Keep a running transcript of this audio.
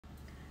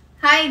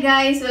Hi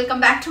guys,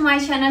 welcome back to my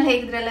channel.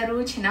 ಹೇಗಿದ್ರೆಲ್ಲರೂ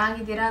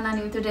ಚೆನ್ನಾಗಿದ್ದೀರಾ? ನಾನು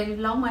ಇವತ್ತು ಡೈಲಿ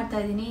ವ್ಲಾಗ್ ಮಾಡ್ತಾ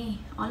ಇದ್ದೀನಿ.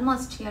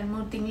 ಆಲ್ಮೋಸ್ಟ್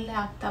 2-3 ತಿಂಗಳೇ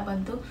ಆಗ್ತಾ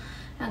ಬಂತು.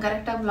 ನಾನು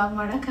ಕರೆಕ್ಟಾಗಿ ವ್ಲಾಗ್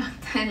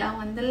ಮಾಡೋಕ್ಕಾಗ್ತಾ ಇಲ್ಲ.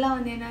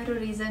 ಒಂದೇನಾದ್ರು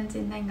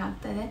ರೀಸನ್ಸಿಂದ ಹಿಂಗೆ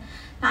ಆಗ್ತಾಯಿದೆ.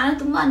 ನಾನು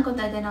ತುಂಬ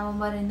ಅನ್ಕೊತಾ ಇದ್ದೆ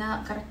ನವಂಬರಿಂದ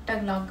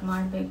ಕರೆಕ್ಟಾಗಿ ವ್ಲಾಗ್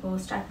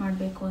ಸ್ಟಾರ್ಟ್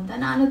ಮಾಡಬೇಕು ಅಂತ.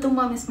 ನಾನು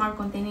ತುಂಬ ಮಿಸ್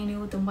ಮಾಡ್ಕೊತೀನಿ.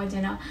 ನೀವು ತುಂಬ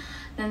ಜನ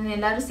ನನ್ನ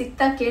ಎಲ್ಲರೂ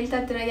ಸಿಗ್ತಾ ಕೇಳ್ತಾ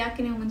ಇರ್ತೀರ, ಯಾಕೆ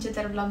ನೀವು ಮುಂಚೆ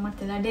ಥರ ವ್ಲಾಗ್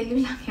ಮಾಡ್ತಿಲ್ಲ, ಡೈಲಿ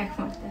ವ್ಲಾಗ್ ಯಾಕೆ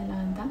ಮಾಡ್ತಾಯಿಲ್ಲ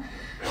ಅಂತ.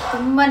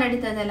 ತುಂಬ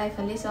ನಡೀತಾ ಇದೆ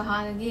ಲೈಫಲ್ಲಿ. ಸೊ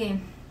ಹಾಗಾಗಿ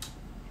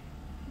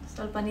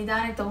ಸ್ವಲ್ಪ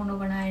ನಿಧಾನಕ್ಕೆ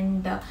ತೊಗೊಂಡೋಗೋಣ.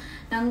 ಆ್ಯಂಡ್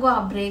ನನಗೂ ಆ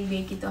ಬ್ರೇಕ್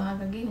ಬೇಕಿತ್ತು,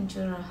 ಹಾಗಾಗಿ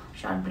ಒಂಚೂರು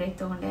ಶಾರ್ಟ್ ಬ್ರೇಕ್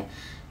ತೊಗೊಂಡೆ.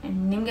 ಆ್ಯಂಡ್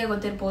ನಿಮಗೆ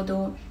ಗೊತ್ತಿರ್ಬೋದು,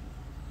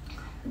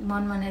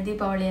 ಮೊನ್ನೆ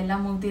ದೀಪಾವಳಿ ಎಲ್ಲ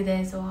ಮುಗ್ದಿದೆ.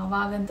 ಸೊ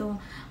ಅವಾಗಂತೂ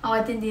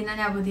ಅವತ್ತಿನ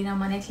ದಿನನೇ ಹಬ್ಬದ ದಿನ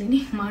ಮನೆ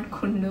ಕ್ಲೀನಿಂಗ್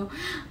ಮಾಡಿಕೊಂಡು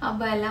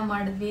ಹಬ್ಬ ಎಲ್ಲ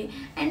ಮಾಡಿದ್ವಿ.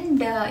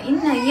 ಆ್ಯಂಡ್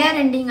ಇನ್ನು ಇಯರ್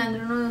ಎಂಡಿಂಗ್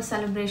ಅಂದ್ರೂ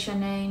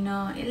ಸೆಲೆಬ್ರೇಷನ್ನೇ. ಇನ್ನು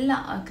ಎಲ್ಲ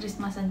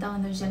ಕ್ರಿಸ್ಮಸ್ ಅಂತ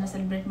ಒಂದಷ್ಟು ಜನ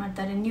ಸೆಲೆಬ್ರೇಟ್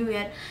ಮಾಡ್ತಾರೆ, ನ್ಯೂ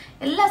ಇಯರ್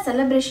ಎಲ್ಲ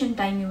ಸೆಲೆಬ್ರೇಷನ್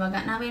ಟೈಮ್. ಇವಾಗ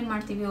ನಾವೇನು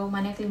ಮಾಡ್ತೀವಿ,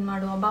 ಮನೆ ಕ್ಲೀನ್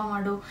ಮಾಡು, ಹಬ್ಬ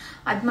ಮಾಡು,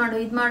 ಅದು ಮಾಡು,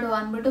 ಇದು ಮಾಡು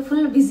ಅಂದ್ಬಿಟ್ಟು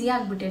ಫುಲ್ ಬ್ಯುಸಿ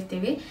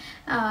ಆಗಿಬಿಟ್ಟಿರ್ತೀವಿ.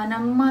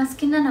 ನಮ್ಮ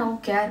ಸ್ಕಿನ್ನ ನಾವು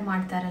ಕೇರ್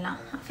ಮಾಡ್ತಾ ಇರಲ್ಲ.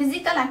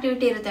 ಫಿಸಿಕಲ್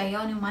ಆ್ಯಕ್ಟಿವಿಟಿ ಇರುತ್ತೆ. ಅಯ್ಯೋ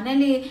ನೀವು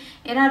ಮನೇಲಿ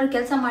ಏನಾದ್ರು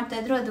ಕೆಲಸ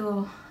ಮಾಡ್ತಾಯಿದ್ರು ಅದು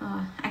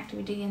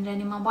ಆ್ಯಕ್ಟಿವಿಟಿಗೆ ಅಂದರೆ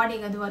ನಿಮ್ಮ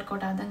ಬಾಡಿಗೆ ಅದು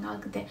ವರ್ಕೌಟ್ ಆದಂಗೆ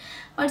ಆಗುತ್ತೆ.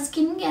 ಬಟ್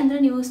ಸ್ಕಿನ್ಗೆ ಅಂದರೆ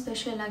ನೀವು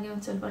ಸ್ಪೆಷಲಾಗಿ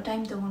ಒಂದು ಸ್ವಲ್ಪ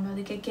ಟೈಮ್ ತೊಗೊಂಡು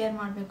ಅದಕ್ಕೆ ಕೇರ್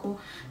ಮಾಡಬೇಕು,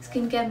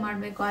 ಸ್ಕಿನ್ ಕೇರ್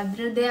ಮಾಡಬೇಕು.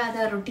 ಅದರದ್ದೇ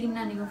ಆದ ರುಟೀನ್ನ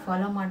ನೀವು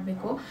ಫಾಲೋ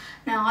ಮಾಡಬೇಕು.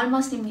 ನಾನು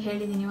ಆಲ್ಮೋಸ್ಟ್ ನಿಮ್ಗೆ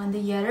ಹೇಳಿದ್ದೀನಿ,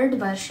 ಒಂದು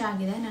 2 ವರ್ಷ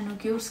ಆಗಿದೆ ನಾನು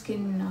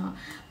CureSkin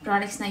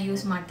ಪ್ರಾಡಕ್ಟ್ಸ್ನ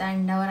ಯೂಸ್ ಮಾಡ್ತಾ.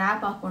 ಆ್ಯಂಡ್ ಅವ್ರ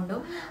ಆ್ಯಪ್ ಹಾಕ್ಕೊಂಡು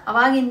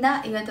ಅವಾಗಿಂದ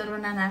ಇವತ್ತವರೆಗೂ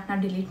ನಾನು ಆ್ಯಪ್ನ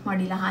ಡಿಲೀಟ್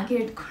ಮಾಡಿಲ್ಲ, ಹಾಗೆ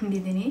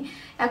ಇಟ್ಕೊಂಡಿದ್ದೀನಿ.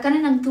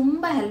 ಯಾಕಂದರೆ ನಂಗೆ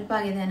ತುಂಬ ಹೆಲ್ಪ್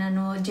ಆಗಿದೆ.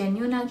 ನಾನು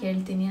ಜೆನ್ಯೂನಾಗಿ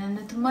ಹೇಳ್ತೀನಿ.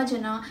 ನನ್ನ ತುಂಬ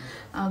ಜನ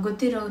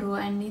ಗೊತ್ತಿರೋರು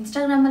ಆ್ಯಂಡ್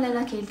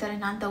ಇನ್ಸ್ಟಾಗ್ರಾಮಲ್ಲೆಲ್ಲ ಕೇಳ್ತಾರೆ,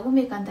 ನಾನು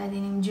ತೊಗೊಬೇಕಂತ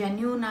ಇದ್ದೀನಿ, ನಿಮ್ಗೆ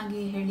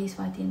ಜೆನ್ಯೂನಾಗಿ ಹೇಳಿ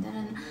ಸ್ವಾತಿ ಅಂತ.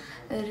 ನಾನು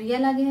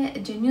ರಿಯಲಾಗಿ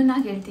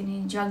ಜೆನ್ಯೂನಾಗಿ ಹೇಳ್ತೀನಿ,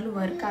 ನಿಜವಾಗ್ಲೂ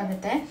ವರ್ಕ್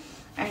ಆಗುತ್ತೆ.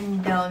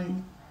 ಆ್ಯಂಡ್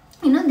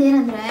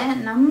ಇನ್ನೊಂದೇನೆಂದರೆ,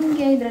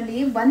 ನಮಗೆ ಇದರಲ್ಲಿ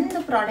ಒಂದು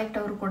ಪ್ರಾಡಕ್ಟ್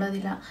ಅವರು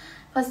ಕೊಡೋದಿಲ್ಲ.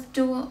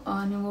 ಫಸ್ಟು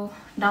ನೀವು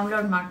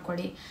ಡೌನ್ಲೋಡ್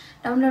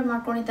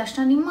ಮಾಡ್ಕೊಂಡಿದ್ದ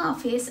ತಕ್ಷಣ ನಿಮ್ಮ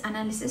ಫೇಸ್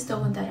ಅನಾಲಿಸಿಸ್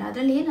ತೊಗೊತಾರೆ.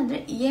 ಅದರಲ್ಲಿ ಏನಂದರೆ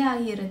AI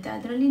ಇರುತ್ತೆ.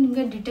 ಅದರಲ್ಲಿ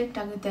ನಿಮಗೆ ಡಿಟೆಕ್ಟ್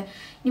ಆಗುತ್ತೆ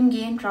ನಿಮ್ಗೆ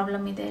ಏನು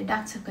ಪ್ರಾಬ್ಲಮ್ ಇದೆ,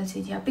 ಡಾರ್ಕ್ ಸರ್ಕಲ್ಸ್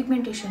ಇದೆಯಾ,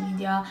 ಪಿಗ್ಮೆಂಟೇಷನ್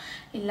ಇದೆಯಾ,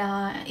 ಇಲ್ಲ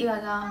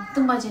ಇವಾಗ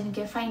ತುಂಬ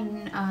ಜನಕ್ಕೆ ಫೈನ್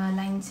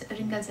ಲೈನ್ಸ್,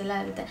 ರಿಂಕಲ್ಸ್ ಎಲ್ಲ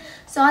ಇರುತ್ತೆ.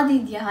 ಸೊ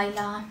ಅದಿದೆಯಾ, ಇಲ್ಲ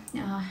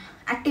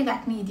ಆ್ಯಕ್ಟಿವ್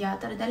ಆ್ಯಕ್ನಿ ಇದೆಯಾ,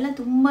 ಆ ಥರದ್ದೆಲ್ಲ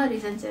ತುಂಬ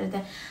ರೀಸನ್ಸ್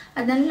ಇರುತ್ತೆ.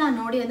 ಅದನ್ನೆಲ್ಲ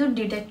ನೋಡಿ ಅದು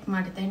ಡಿಟೆಕ್ಟ್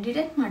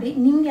ಮಾಡಿ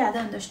ನಿಮಗೆ ಆದ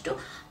ಒಂದಷ್ಟು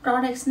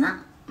ಪ್ರಾಡಕ್ಟ್ಸ್ನ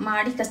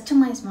ಮಾಡಿ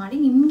ಕಸ್ಟಮೈಸ್ ಮಾಡಿ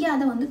ನಿಮಗೆ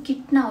ಆದ ಒಂದು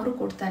ಕಿಟ್ನ ಅವರು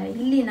ಕೊಡ್ತಾರೆ.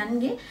 ಇಲ್ಲಿ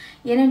ನನಗೆ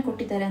ಏನೇನು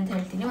ಕೊಟ್ಟಿದ್ದಾರೆ ಅಂತ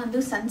ಹೇಳ್ತೀನಿ. ಒಂದು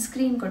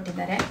ಸನ್ಸ್ಕ್ರೀನ್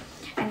ಕೊಟ್ಟಿದ್ದಾರೆ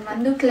ಆ್ಯಂಡ್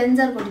ಒಂದು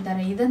ಕ್ಲೆನ್ಸರ್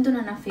ಕೊಟ್ಟಿದ್ದಾರೆ. ಇದಂತೂ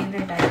ನನ್ನ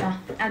ಫೇವ್ರೇಟ್ ಆಯಿತಾ.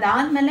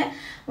 ಅದಾದಮೇಲೆ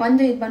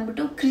ಒಂದು ಇದು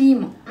ಬಂದ್ಬಿಟ್ಟು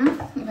ಕ್ರೀಮು.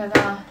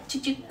 ಇವಾಗ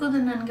ಚಿಕ್ಕದು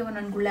ನನಗೆ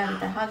ಒಂದೊಂದು ಗುಳ್ಳೆ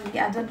ಆಗುತ್ತೆ, ಹಾಗಾಗಿ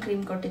ಅದೊಂದು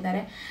ಕ್ರೀಮ್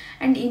ಕೊಟ್ಟಿದ್ದಾರೆ.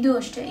 ಆ್ಯಂಡ್ ಇದು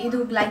ಅಷ್ಟೇ, ಇದು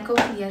ಗ್ಲೈಕೋ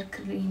ಕ್ಲಿಯರ್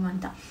ಕ್ರೀಮ್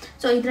ಅಂತ.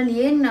 ಸೊ ಇದರಲ್ಲಿ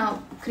ಏನು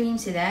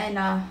ಕ್ರೀಮ್ಸ್ ಇದೆ,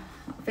 ಇಲ್ಲ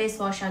ಫೇಸ್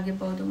ವಾಶ್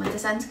ಆಗಿರ್ಬೋದು ಮತ್ತು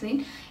ಸನ್ಸ್ಕ್ರೀನ್,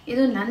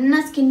 ಇದು ನನ್ನ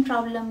ಸ್ಕಿನ್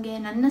ಪ್ರಾಬ್ಲಮ್ಗೆ,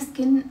 ನನ್ನ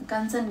ಸ್ಕಿನ್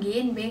ಕನ್ಸರ್ನ್ಗೆ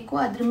ಏನು ಬೇಕೋ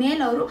ಅದ್ರ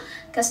ಮೇಲೆ ಅವರು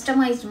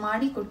ಕಸ್ಟಮೈಸ್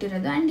ಮಾಡಿ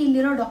ಕೊಟ್ಟಿರೋದು. ಆ್ಯಂಡ್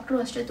ಇಲ್ಲಿರೋ ಡಾಕ್ಟ್ರು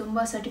ಅಷ್ಟೇ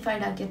ತುಂಬ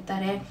ಸರ್ಟಿಫೈಡ್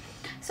ಆಗಿರ್ತಾರೆ.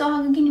 ಸೊ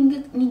ಹಾಗಾಗಿ ನಿಮಗೆ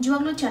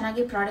ನಿಜವಾಗ್ಲೂ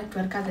ಚೆನ್ನಾಗಿ ಪ್ರಾಡಕ್ಟ್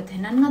ವರ್ಕ್ ಆಗುತ್ತೆ.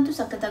 ನನಗಂತೂ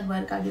ಸಖತ್ತಾಗಿ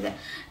ವರ್ಕ್ ಆಗಿದೆ.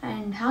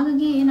 ಆ್ಯಂಡ್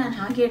ಹಾಗಾಗಿ ನಾನು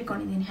ಹಾಗೆ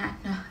ಇಟ್ಕೊಂಡಿದ್ದೀನಿ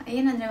ಹ್ಯಾಕ್ನ.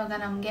 ಏನಂದರೆ ಇವಾಗ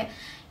ನಮಗೆ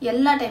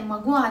ಎಲ್ಲ ಟೈಮ್,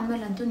 ಮಗು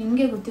ಆದಮೇಲಂತೂ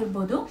ನಿಮಗೆ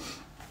ಗೊತ್ತಿರ್ಬೋದು,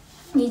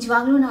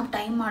 ನಿಜವಾಗ್ಲೂ ನಾವು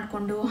ಟೈಮ್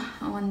ಮಾಡಿಕೊಂಡು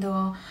ಒಂದು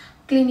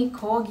ಕ್ಲಿನಿಕ್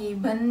ಹೋಗಿ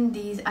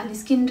ಬಂದು ಅಲ್ಲಿ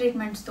ಸ್ಕಿನ್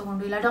ಟ್ರೀಟ್ಮೆಂಟ್ಸ್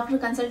ತೊಗೊಂಡು ಇಲ್ಲ ಡಾಕ್ಟ್ರ್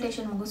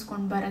ಕನ್ಸಲ್ಟೇಷನ್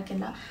ಮುಗಿಸ್ಕೊಂಡು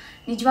ಬರೋಕ್ಕೆಲ್ಲ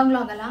ನಿಜವಾಗ್ಲೂ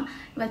ಆಗಲ್ಲ.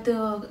 ಇವತ್ತು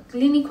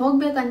ಕ್ಲಿನಿಕ್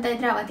ಹೋಗಬೇಕಂತ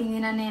ಇದ್ದರೆ ಅವತ್ತಿನ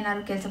ದಿನನೇ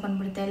ಏನಾದ್ರು ಕೆಲಸ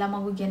ಬಂದುಬಿಡುತ್ತೆ, ಇಲ್ಲ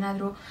ಮಗುಗೆ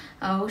ಏನಾದರೂ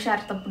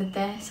ಹುಷಾರು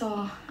ತಪ್ಪಿಬಿಡುತ್ತೆ. ಸೊ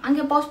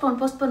ಹಂಗೆ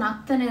ಪೋಸ್ಟ್ಪೋನ್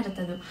ಆಗ್ತಾನೆ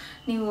ಇರುತ್ತದು.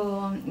 ನೀವು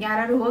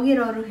ಯಾರು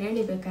ಹೋಗಿರೋರು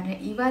ಹೇಳಿ ಬೇಕಾದ್ರೆ,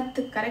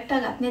 ಇವತ್ತು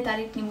ಕರೆಕ್ಟಾಗಿ 10ನೇ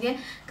ತಾರೀಕು ನಿಮಗೆ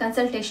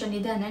ಕನ್ಸಲ್ಟೇಷನ್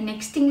ಇದೆ ಅಂದರೆ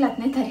ನೆಕ್ಸ್ಟ್ ತಿಂಗಳು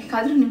 10ನೇ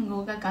ತಾರೀಕಾದರೂ ನಿಮ್ಗೆ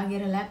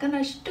ಹೋಗೋಕ್ಕಾಗಿರಲ್ಲ.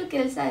 ಯಾಕಂದರೆ ಅಷ್ಟು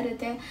ಕೆಲಸ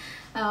ಇರುತ್ತೆ.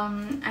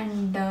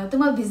 ಆ್ಯಂಡ್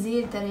ತುಂಬ ಬ್ಯುಸಿ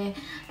ಇರ್ತಾರೆ.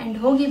 ಆ್ಯಂಡ್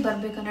ಹೋಗಿ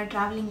ಬರಬೇಕಂದ್ರೆ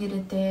ಟ್ರಾವೆಲಿಂಗ್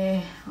ಇರುತ್ತೆ,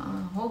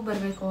 ಹೋಗಿ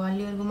ಬರಬೇಕು.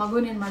 ಅಲ್ಲಿವರೆಗೂ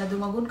ಮಗುನೇನು ಮಾಡೋದು,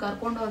 ಮಗುನ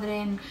ಕರ್ಕೊಂಡು ಹೋದರೆ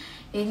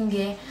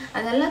ಹೆಂಗೆ,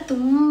 ಅದೆಲ್ಲ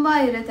ತುಂಬ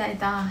ಇರುತ್ತೆ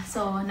ಆಯಿತಾ.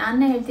 ಸೊ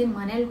ನಾನೇ ಹೇಳ್ತೀನಿ,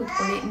 ಮನೇಲಿ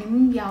ಕೂತ್ಕೊಳ್ಳಿ,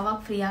 ನಿಮ್ಗೆ ಯಾವಾಗ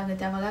ಫ್ರೀ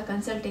ಆಗುತ್ತೆ ಆವಾಗ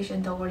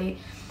ಕನ್ಸಲ್ಟೇಷನ್ ತೊಗೊಳ್ಳಿ.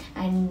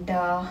 ಆ್ಯಂಡ್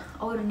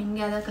ಅವರು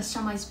ನಿಮಗೆ ಆದ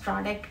ಕಸ್ಟಮೈಸ್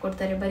ಪ್ರಾಡಕ್ಟ್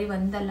ಕೊಡ್ತಾರೆ. ಬರೀ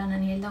ಒಂದಲ್ಲ,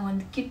 ನಾನು ಹೇಳ್ದಾಗ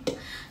ಒಂದು ಕಿಟ್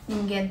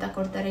ನಿಮಗೆ ಅಂತ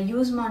ಕೊಡ್ತಾರೆ.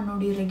 ಯೂಸ್ ಮಾಡಿ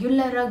ನೋಡಿ,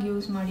 ರೆಗ್ಯುಲರಾಗಿ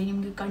ಯೂಸ್ ಮಾಡಿ,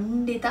 ನಿಮಗೆ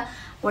ಖಂಡಿತ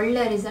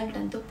ಒಳ್ಳೆ ರಿಸಲ್ಟ್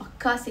ಅಂತೂ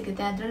ಪಕ್ಕಾ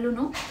ಸಿಗುತ್ತೆ.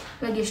 ಅದರಲ್ಲೂ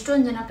ಇವಾಗ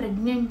ಎಷ್ಟೊಂದು ಜನ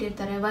ಪ್ರೆಗ್ನೆಂಟ್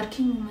ಇರ್ತಾರೆ,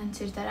 ವರ್ಕಿಂಗ್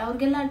ವುಮೆನ್ಸ್ ಇರ್ತಾರೆ,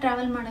 ಅವ್ರಿಗೆಲ್ಲ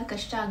ಟ್ರಾವೆಲ್ ಮಾಡೋಕ್ಕೆ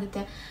ಕಷ್ಟ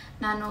ಆಗುತ್ತೆ.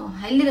 ನಾನು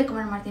ಹೈಲಿ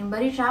ರೆಕಮೆಂಡ್ ಮಾಡ್ತೀನಿ.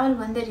 ಬರೀ ಟ್ರಾವೆಲ್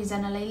ಒಂದೇ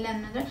ರೀಸನ್ ಅಲ್ಲ, ಇಲ್ಲ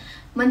ಅನ್ನೋದ್ರೆ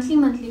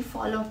ಮಂತ್ಲಿ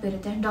ಫಾಲೋ ಅಪ್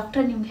ಇರುತ್ತೆ.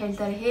 ಡಾಕ್ಟರ್ ನಿಮ್ಗೆ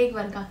ಹೇಳ್ತಾರೆ ಹೇಗೆ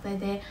ವರ್ಕ್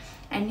ಆಗ್ತಾಯಿದೆ.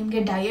 ಆ್ಯಂಡ್ ನಿಮಗೆ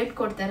ಡಯಟ್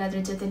ಕೊಡ್ತಾರೆ, ಅದ್ರ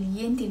ಜೊತೆಲಿ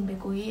ಏನು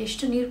ತಿನ್ನಬೇಕು,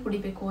 ಎಷ್ಟು ನೀರು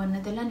ಕುಡಿಬೇಕು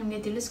ಅನ್ನೋದೆಲ್ಲ ನಿಮಗೆ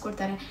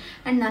ತಿಳಿಸ್ಕೊಡ್ತಾರೆ.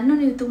 ಆ್ಯಂಡ್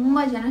ನೀವು ತುಂಬ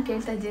ಜನ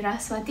ಕೇಳ್ತಾ ಇದ್ದೀರಾ,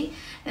 ಸ್ವಾತಿ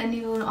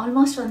ನೀವು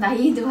ಆಲ್ಮೋಸ್ಟ್ ಒಂದು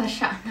 5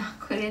 ವರ್ಷ,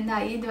 4ರಿಂದ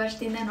 5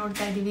 ವರ್ಷದಿಂದ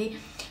ನೋಡ್ತಾ ಇದ್ದೀವಿ,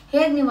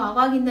 ಹೇಗೆ ನೀವು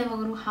ಆವಾಗಿಂದ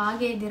ಇವಾಗರು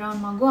ಹಾಗೆ ಇದ್ದೀರಾ,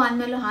 ಒಂದು ಮಗು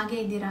ಆದಮೇಲೂ ಹಾಗೆ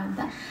ಇದ್ದೀರಾ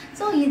ಅಂತ.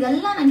 ಸೊ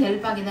ಇದೆಲ್ಲ ನಂಗೆ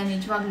ಹೆಲ್ಪ್ ಆಗಿದೆ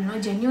ನಿಜವಾಗ್ಲೂ,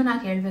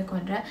 ಜೆನ್ಯೂನಾಗಿ ಹೇಳಬೇಕು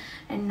ಅಂದರೆ.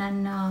 ಆ್ಯಂಡ್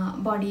ನನ್ನ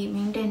ಬಾಡಿ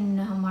ಮೇಂಟೈನ್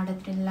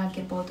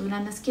ಮಾಡೋದ್ರಲ್ಲಾಗಿರ್ಬೋದು,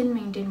 ನನ್ನ ಸ್ಕಿನ್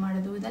ಮೇಂಟೈನ್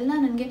ಮಾಡೋದು, ಇದೆಲ್ಲ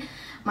ನನಗೆ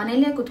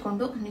ಮನೆಯಲ್ಲೇ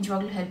ಕೂತ್ಕೊಂಡು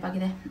ನಿಜವಾಗ್ಲೂ ಹೆಲ್ಪ್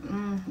ಆಗಿದೆ.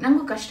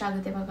 ನನಗೂ ಕಷ್ಟ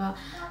ಆಗುತ್ತೆ ಇವಾಗ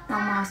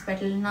ನಮ್ಮ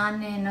ಹಾಸ್ಪಿಟಲ್,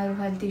 ನಾನೇ ಏನಾದ್ರು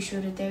ಹೆಲ್ತ್ ಇಶ್ಯೂ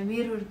ಇರುತ್ತೆ,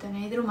 ವೀರು ಇರ್ತಾನೆ,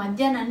 ಇದ್ರ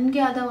ಮಧ್ಯ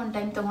ನನಗೆ ಆದ ಒಂದು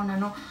ಟೈಮ್ ತೊಗೊಂಡು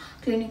ನಾನು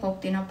ಕ್ಲಿನಿಕ್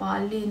ಹೋಗ್ತೀನಪ್ಪ,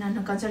 ಅಲ್ಲಿ ನಾನು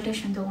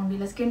ಕನ್ಸಲ್ಟೇಷನ್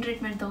ತೊಗೊಂಡಿಲ್ಲ, ಸ್ಕಿನ್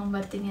ಟ್ರೀಟ್ಮೆಂಟ್ ತೊಗೊಂಡು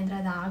ಬರ್ತೀನಿ ಅಂದರೆ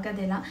ಅದು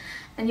ಆಗೋದಿಲ್ಲ.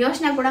 ನಾನು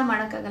ಯೋಚನೆ ಕೂಡ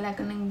ಮಾಡೋಕ್ಕಾಗಲ್ಲ.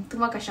 ಯಾಕಂದ್ರೆ ನಂಗೆ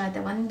ತುಂಬ ಕಷ್ಟ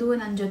ಆಗುತ್ತೆ. ಒಂದು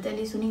ನನ್ನ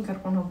ಜೊತೆಯಲ್ಲಿ ಸುನಿಂಗ್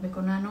ಕರ್ಕೊಂಡು ಹೋಗಬೇಕು,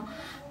 ನಾನು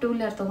 2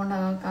 ವೀಲರ್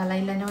ತೊಗೊಂಡೋಗೋಕ್ಕಾಗಲ್ಲ,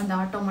 ಇಲ್ಲಾಂದರೆ ಒಂದು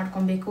ಆಟೋ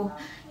ಮಾಡ್ಕೊಬೇಕು,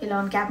 ಇಲ್ಲ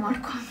ಒಂದು ಕ್ಯಾಬ್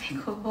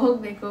ಮಾಡ್ಕೊಬೇಕು,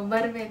 ಹೋಗಬೇಕು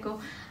ಬರಬೇಕು.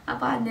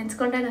 ಅಪ್ಪ ಅದು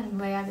ನೆನೆಸ್ಕೊಂಡ್ರೆ ನಂಗೆ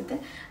ಭಯ ಆಗುತ್ತೆ.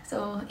 ಸೊ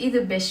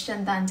ಇದು ಬೆಸ್ಟ್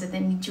ಅಂತ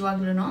ಅನಿಸುತ್ತೆ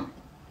ನಿಜವಾಗ್ಲೂ.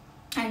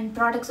 ಆ್ಯಂಡ್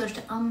ಪ್ರಾಡಕ್ಟ್ಸು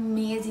ಅಷ್ಟೇ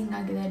ಅಮೇಝಿಂಗ್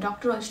ಆಗಿದೆ.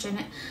 ಡಾಕ್ಟ್ರು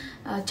ಅಷ್ಟೇ,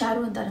 ಚಾರು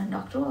ಅಂತ ನನ್ನ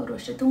ಡಾಕ್ಟ್ರು, ಅವರು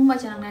ಅಷ್ಟೇ ತುಂಬ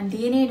ಚೆನ್ನಾಗಿ, ನಂದು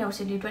ಏನೇ ಡೌಟ್ಸ್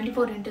ಇರಲಿ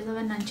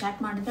 24/7 ನಾನು ಚಾಟ್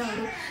ಮಾಡಿದ್ರೆ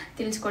ಅವರು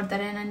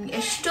ತಿಳಿಸ್ಕೊಡ್ತಾರೆ. ನನಗೆ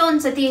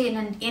ಎಷ್ಟೊಂದು ಸತಿ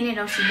ನಾನು ಏನೇ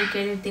ಡೌಟ್ಸ್ ಇದ್ದು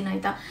ಕೇಳಿರ್ತೀನಿ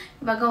ಆಯಿತಾ.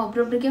 ಇವಾಗ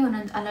ಒಬ್ರೊಬ್ರಿಗೆ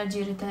ಒಂದೊಂದು ಅಲರ್ಜಿ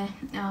ಇರುತ್ತೆ,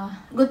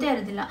 ಗೊತ್ತೇ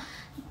ಇರೋದಿಲ್ಲ.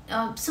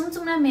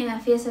 ಸುಮ್ಮನೆ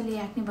ಫೇಸಲ್ಲಿ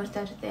ಯಾಕೆ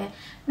ಬರ್ತಾ ಇರುತ್ತೆ.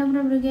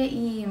 ಇನ್ನೊಬ್ರೊಬ್ರಿಗೆ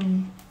ಈ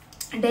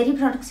ಡೈರಿ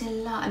ಪ್ರಾಡಕ್ಟ್ಸ್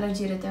ಎಲ್ಲ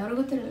ಅಲರ್ಜಿ ಇರುತ್ತೆ, ಅವ್ರಿಗೆ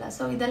ಗೊತ್ತಿರಲ್ಲ.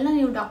 ಸೊ ಇದೆಲ್ಲ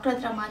ನೀವು ಡಾಕ್ಟ್ರ್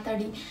ಹತ್ರ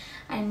ಮಾತಾಡಿ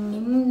ಆ್ಯಂಡ್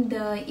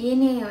ನಿಮ್ಮದು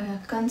ಏನೇ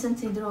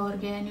ಕನ್ಸರ್ನ್ಸ್ ಇದ್ದರೂ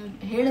ಅವ್ರಿಗೆ ನೀವು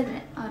ಹೇಳಿದ್ರೆ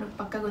ಅವ್ರಿಗೆ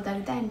ಪಕ್ಕ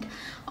ಗೊತ್ತಾಗುತ್ತೆ. ಆ್ಯಂಡ್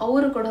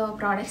ಅವರು ಕೊಡೋ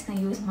ಪ್ರಾಡಕ್ಟ್ಸ್ನ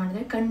ಯೂಸ್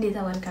ಮಾಡಿದ್ರೆ ಖಂಡಿತ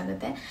ವರ್ಕ್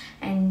ಆಗುತ್ತೆ.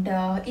 ಆ್ಯಂಡ್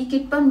ಈ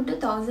ಕಿಟ್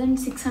ಬಂದ್ಬಿಟ್ಟು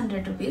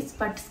 1600 rupees.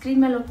 ಬಟ್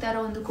ಸ್ಕ್ರೀನ್ ಮೇಲೆ ಹೋಗ್ತಾ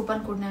ಇರೋ ಒಂದು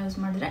ಕೂಪನ್ ಕೋಡ್ನ ಯೂಸ್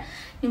ಮಾಡಿದ್ರೆ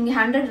ನಿಮಗೆ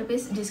 100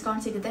 rupees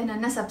ಡಿಸ್ಕೌಂಟ್ ಸಿಗುತ್ತೆ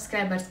ನನ್ನ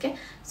ಸಬ್ಸ್ಕ್ರೈಬರ್ಸ್ಗೆ.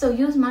 ಸೊ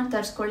ಯೂಸ್ ಮಾಡಿ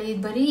ತರಿಸ್ಕೊಳ್ಳಿ.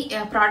 ಇದು ಬರೀ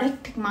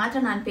ಪ್ರಾಡಕ್ಟ್ಗೆ ಮಾತ್ರ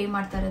ನಾನು ಪೇ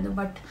ಮಾಡ್ತಾ ಇರೋದು.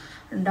 ಬಟ್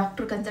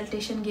ಡಾಕ್ಟ್ರ್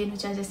ಕನ್ಸಲ್ಟೇಷನ್ಗೆ ಏನು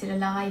ಚಾರ್ಜಸ್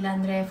ಇರಲ್ಲ,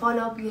 ಇಲ್ಲಾಂದರೆ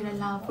ಫಾಲೋ ಅಪ್ಗೆ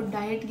ಇರಲ್ಲ, ಫುಡ್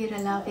ಡಯಟ್ಗೆ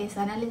ಇರಲ್ಲ, ಫೇಸ್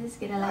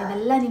ಅನಾಲಿಸಿಸ್ಗೆ ಇರಲ್ಲ.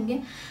 ಇದೆಲ್ಲ ನಿಮಗೆ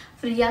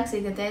ಫ್ರೀಯಾಗಿ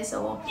ಸಿಗುತ್ತೆ. ಸೊ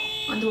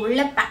ಒಂದು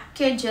ಒಳ್ಳೆ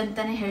ಪ್ಯಾಕೇಜ್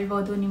ಅಂತಲೇ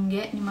ಹೇಳ್ಬೋದು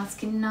ನಿಮಗೆ, ನಿಮ್ಮ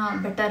ಸ್ಕಿನ್ನ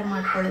ಬೆಟರ್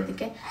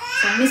ಮಾಡ್ಕೊಳ್ಳೋದಕ್ಕೆ.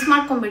 ಸೊ ಮಿಸ್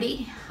ಮಾಡ್ಕೊಂಬಿಡಿ.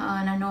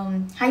 ನಾನು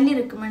ಹೈಲಿ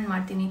ರೆಕಮೆಂಡ್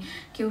ಮಾಡ್ತೀನಿ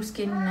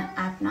CureSkin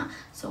ಆ್ಯಪ್ನ.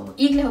 ಸೊ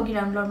ಈಗಲೇ ಹೋಗಿ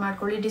ಡೌನ್ಲೋಡ್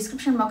ಮಾಡ್ಕೊಳ್ಳಿ.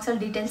 ಡಿಸ್ಕ್ರಿಪ್ಷನ್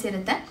ಬಾಕ್ಸಲ್ಲಿ ಡೀಟೇಲ್ಸ್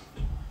ಇರುತ್ತೆ.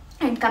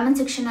 ಆ್ಯಂಡ್ ಕಮೆಂಟ್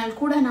ಸೆಕ್ಷನಲ್ಲಿ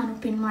ಕೂಡ ನಾನು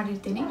ಪಿನ್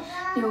ಮಾಡಿರ್ತೀನಿ,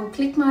 ನೀವು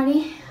ಕ್ಲಿಕ್ ಮಾಡಿ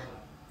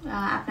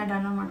ಆ್ಯಪ್ನ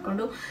ಡೌನ್ಲೋಡ್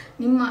ಮಾಡಿಕೊಂಡು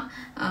ನಿಮ್ಮ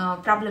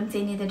ಪ್ರಾಬ್ಲಮ್ಸ್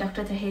ಏನಿದೆ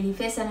ಡಾಕ್ಟರ್ ಹತ್ರ ಹೇಳಿ,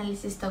 ಫೇಸ್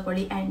ಅನಾಲಿಸಿಸ್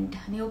ತೊಗೊಳ್ಳಿ. ಆ್ಯಂಡ್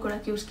ನೀವು ಕೂಡ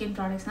CureSkin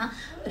ಪ್ರಾಡಕ್ಟ್ಸ್ನ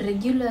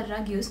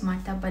ರೆಗ್ಯುಲರಾಗಿ ಯೂಸ್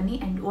ಮಾಡ್ತಾ ಬನ್ನಿ.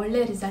 ಆ್ಯಂಡ್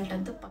ಒಳ್ಳೆ ರಿಸಲ್ಟ್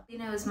ಅಂತೂ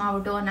ದಿನ ಯೂಸ್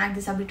ಮಾಡಿಬಿಟ್ಟು 4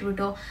 ದಿವಸ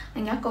ಬಿಟ್ಬಿಟ್ಟು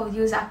ನಂಗೆ ಯಾಕೋ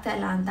ಯೂಸ್ ಆಗ್ತಾ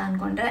ಇಲ್ಲ ಅಂತ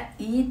ಅಂದ್ಕೊಂಡ್ರೆ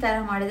ಈ ಥರ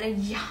ಮಾಡಿದ್ರೆ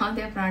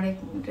ಯಾವುದೇ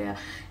ಪ್ರಾಡಕ್ಟ್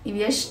ನೀವು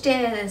ಎಷ್ಟೇ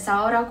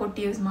 1000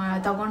 ಕೊಟ್ಟು ಯೂಸ್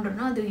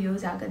ತೊಗೊಂಡ್ರು ಅದು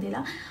ಯೂಸ್ ಆಗೋದಿಲ್ಲ.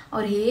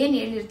 ಅವ್ರು ಏನು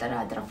ಹೇಳಿರ್ತಾರೋ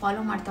ಆ ಥರ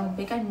ಫಾಲೋ ಮಾಡ್ತಾ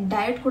ಹೋಗ್ಬೇಕು. ಆ್ಯಂಡ್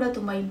ಡಯಟ್ ಕೂಡ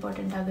ತುಂಬ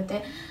ಇಂಪಾರ್ಟೆಂಟ್ ಆಗುತ್ತೆ.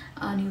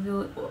 ನೀವು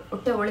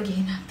ಹೊಟ್ಟೆ ಒಳಗೆ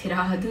ಏನಾಗ್ತೀರಾ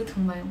ಅದು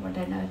ತುಂಬ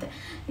ಇಂಪಾರ್ಟೆಂಟ್ ಆಗುತ್ತೆ.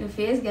 ನೀವು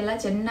ಫೇಸ್ಗೆಲ್ಲ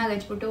ಚೆನ್ನಾಗಿ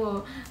ಹಚ್ಬಿಟ್ಟು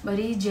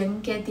ಬರೀ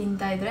ಜಂಕೆ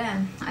ತಿಂತಾಯಿದ್ರೆ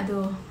ಅದು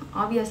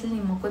ಆಬ್ವಿಯಸ್ಲಿ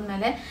ನಿಮ್ಮ ಮುಖದ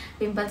ಮೇಲೆ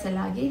ಪಿಂಪಲ್ಸ್ ಎಲ್ಲ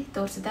ಆಗಿ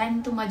ತೋರಿಸುತ್ತೆ.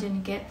 ಆ್ಯಂಡ್ ತುಂಬ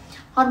ಜನಕ್ಕೆ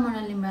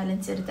ಹಾರ್ಮೋನಲ್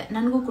ಇಂಬ್ಯಾಲೆನ್ಸ್ ಇರುತ್ತೆ,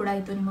 ನನಗೂ ಕೂಡ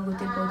ಇತ್ತು, ನಿಮಗೆ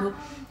ಗೊತ್ತಿರ್ಬೋದು.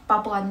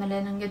 ಪಾಪು ಆದಮೇಲೆ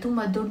ನನಗೆ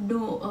ತುಂಬ ದೊಡ್ಡ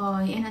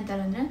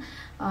ಏನಂತಾರೆ ಅಂದರೆ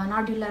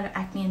ನಾಡ್ಯುಲರ್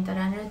ಆ್ಯಕ್ನಿ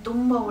ಅಂತಾರೆ, ಅಂದರೆ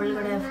ತುಂಬ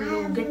ಒಳಗಡೆ ಫುಲ್ಲು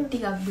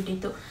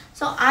ಗಟ್ಟಿಗಾಗಿಬಿಟ್ಟಿತ್ತು.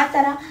 ಸೊ ಆ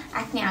ಥರ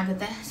ಆ್ಯಕ್ನಿ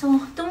ಆಗುತ್ತೆ. ಸೊ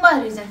ತುಂಬ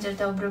ರೀಸನ್ಸ್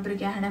ಇರುತ್ತೆ.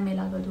 ಒಬ್ರೊಬ್ರಿಗೆ ಹಣೆ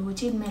ಮೇಲಾಗೋದು,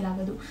 ಚೀದ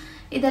ಮೇಲಾಗೋದು,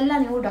 ಇದೆಲ್ಲ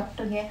ನೀವು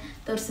ಡಾಕ್ಟ್ರಿಗೆ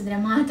ತೋರಿಸಿದ್ರೆ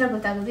ಮಾತ್ರ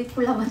ಗೊತ್ತಾಗೋದು. ಇದು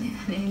ಕುಳ್ಳ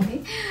ಬಂದಿದ್ದಾನೆ ಇಲ್ಲಿ,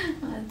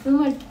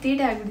 ತುಂಬ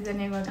ತೀಟೆ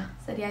ಆಗಿಬಿಟ್ಟಿದ್ದಾನೆ ಇವಾಗ.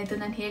 ಸರಿ ಆಯಿತು,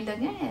 ನಾನು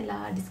ಹೇಳ್ದಂಗೆ ಎಲ್ಲ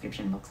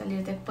ಡಿಸ್ಕ್ರಿಪ್ಷನ್ ಬಾಕ್ಸಲ್ಲಿ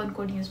ಇರುತ್ತೆ, ಕೂಪನ್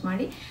ಕೋಡ್ ಯೂಸ್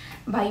ಮಾಡಿ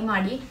ಬೈ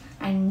ಮಾಡಿ.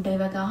 ಆ್ಯಂಡ್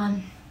ಇವಾಗ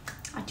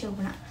ಆಚೆ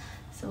ಹೋಗೋಣ.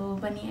 ಸೊ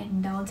ಬನ್ನಿ.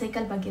 ಆ್ಯಂಡ್ ಒಂದು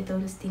ಸೈಕಲ್ ಬಗ್ಗೆ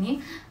ತೋರಿಸ್ತೀನಿ.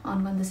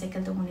 ಅವನಿಗೊಂದು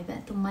ಸೈಕಲ್ ತೊಗೊಂಡಿದ್ದೆ,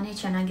 ತುಂಬಾ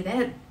ಚೆನ್ನಾಗಿದೆ.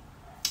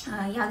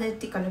 ಯಾವುದೇ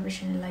ರೀತಿ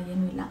ಕೊಲಾಬ್ರೇಷನ್ ಎಲ್ಲ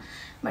ಏನೂ ಇಲ್ಲ,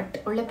 ಬಟ್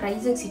ಒಳ್ಳೆ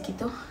ಪ್ರೈಸಿಗೆ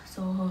ಸಿಕ್ಕಿತ್ತು.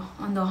 ಸೊ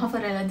ಒಂದು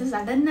ಆಫರಲ್ಲಿ ಅದು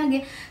ಸಡನ್ನಾಗಿ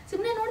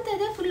ಸುಮ್ಮನೆ ನೋಡ್ತಾ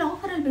ಇದ್ದೆ, ಫುಲ್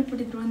ಆಫರಲ್ಲಿ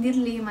ಬಿಟ್ಬಿಟ್ಟಿದ್ರು.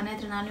 ಒಂದಿರಲಿ ಮನೆ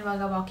ಹತ್ರ ನಾನು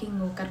ಇವಾಗ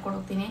ವಾಕಿಂಗ್ ಕರ್ಕೊಂಡು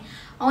ಹೋಗ್ತೀನಿ.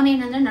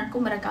 ಅವನೇನಂದರೆ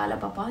ನಡ್ಕೊಂಬರೋಕ್ಕಾಗಲ್ಲ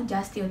ಪಾಪ,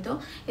 ಜಾಸ್ತಿ ಹೊತ್ತು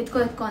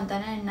ಎತ್ಕೊ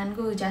ಅಂತಾನೆ.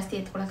 ನನಗೂ ಜಾಸ್ತಿ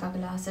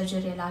ಎತ್ಕೊಳಕ್ಕಾಗಲ್ಲ,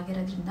 ಸರ್ಜರಿ ಎಲ್ಲ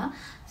ಆಗಿರೋದ್ರಿಂದ.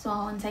 ಸೊ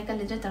ಒಂದು ಸೈಕಲ್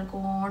ಇದ್ದರೆ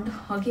ತಳ್ಕೊಂಡು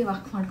ಹೋಗಿ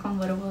ವಾಕ್ ಮಾಡ್ಕೊಂಡು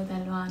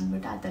ಬರ್ಬೋದಲ್ವ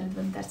ಅಂದ್ಬಿಟ್ಟು ಆ ಥರದ್ದು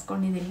ಒಂದು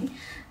ತರಿಸ್ಕೊಂಡಿದ್ದೀನಿ.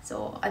 ಸೊ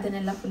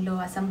ಅದನ್ನೆಲ್ಲ ಫುಲ್ಲು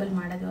ಅಸೆಂಬಲ್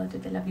ಮಾಡೋದು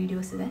ಅದೆಲ್ಲ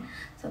ವೀಡಿಯೋಸ್ ಇದೆ,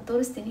 ಸೊ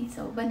ತೋರಿಸ್ತೀನಿ.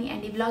 ಸೊ ಬನ್ನಿ.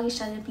 ಆ್ಯಂಡ್ ಈ ಬ್ಲಾಗ್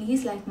ಇಷ್ಟ ಆದರೆ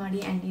ಪ್ಲೀಸ್ ಲೈಕ್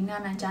ಮಾಡಿ. ಆ್ಯಂಡ್ ಇನ್ನು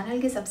ನನ್ನ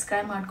ಚಾನಲ್ಗೆ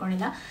ಸಬ್ಸ್ಕ್ರೈಬ್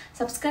ಮಾಡ್ಕೊಂಡಿಲ್ಲ,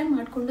 ಸಬ್ಸ್ಕ್ರೈಬ್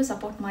ಮಾಡಿಕೊಂಡು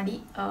ಸಪೋರ್ಟ್ ಮಾಡಿ.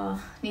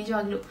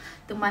 ನಿಜವಾಗ್ಲೂ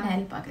ತುಂಬಾ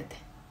ಹೆಲ್ಪ್ ಆಗುತ್ತೆ.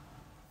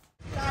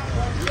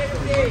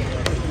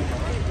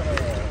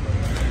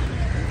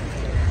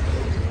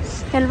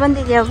 ಎಲ್ಲಿ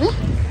ಬಂದಿದ್ಯಾ ಅವಿ?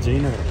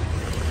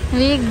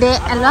 ವೀಕ್ ಡೇ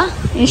ಅಲ್ವಾ?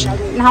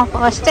 ನಾವು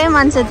ಫಸ್ಟ್ ಟೈಮ್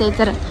ಅನ್ಸುತ್ತೆ ಈ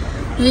ಥರ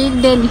ವೀಕ್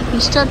ಡೇಲಿ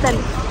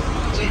ಇಷ್ಟೊತ್ತಲ್ಲಿ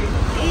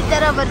ಈ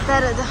ಥರ ಬರ್ತಾ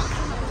ಇರೋದು.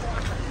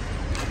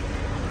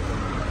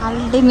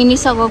 ಆಲ್ರೆಡಿ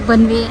ಮಿನಿಸೋಗೆ ಹೋಗಿ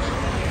ಬಂದ್ವಿ.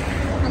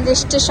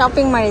 ಒಂದಿಷ್ಟು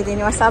ಶಾಪಿಂಗ್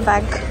ಮಾಡಿದ್ದೀನಿ, ಹೊಸ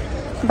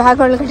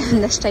ಬ್ಯಾಗ್ ಒಳಗಡೆ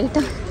ಒಂದಷ್ಟು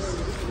ಐಟಮ್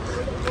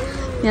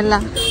ಎಲ್ಲ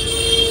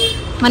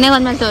ಮನೆಗೆ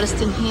ಬಂದ್ಮೇಲೆ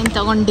ತೋರಿಸ್ತೀನಿ ಏನು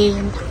ತೊಗೊಂಡು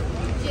ಅಂತ.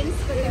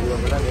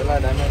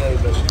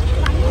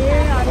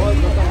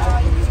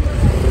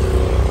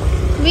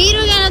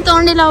 ವೀರಿಗೇನೋ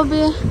ತೊಗೊಂಡಿಲ್ಲ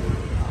ಒಬ್ಬಿ,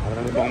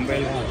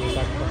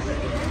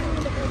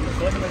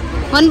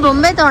 ಒಂದು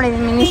ಬೊಂಬೆ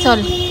ತೊಗೊಂಡಿದ್ದೀನಿ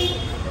ಮಿನಿಸೋಲ್ಲಿ.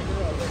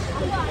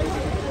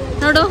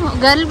 ನೋಡು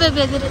ಗರ್ಲ್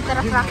ಬೇಬಿ ಅದಿರ ಈ ಥರ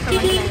ಫ್ರಾಕ್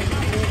ತೊಗೊಂಡಿಲ್ಲ.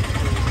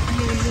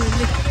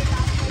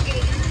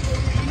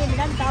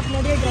 ಟಾಪ್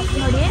ನೋಡಿ, ಡ್ರೆಸ್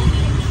ನೋಡಿ,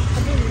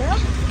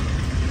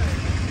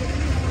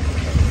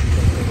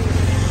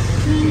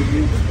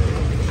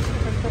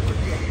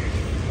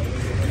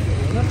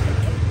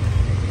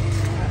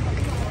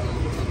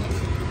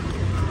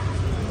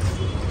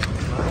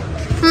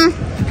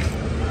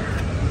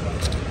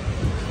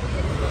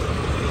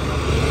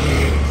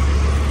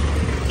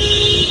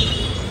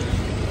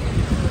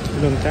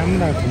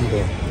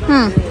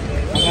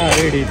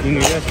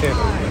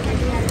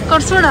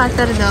 ಕೊಡ್ಸೋಡ ಆ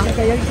ಥರದ್ದು.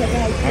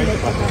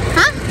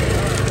 ಹಾಂ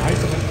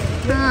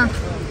ಹಾಂ,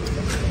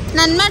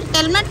 ನನ್ನ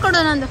ಹೆಲ್ಮೆಟ್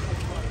ಕೊಡು, ನಂದು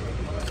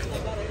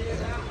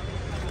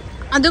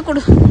ಅದು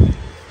ಕೊಡು.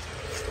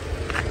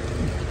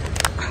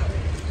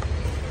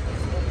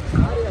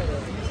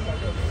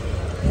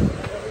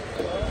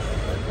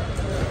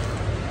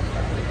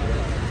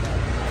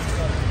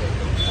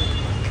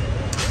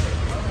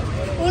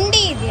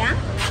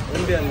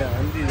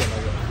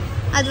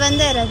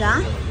 ಒಂದೇ ಇರೋದಾ?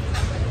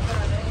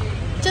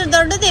 ಚೂರು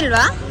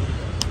ದೊಡ್ಡದಿಲ್ವಾ?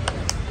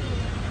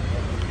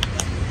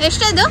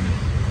 ಎಷ್ಟದು?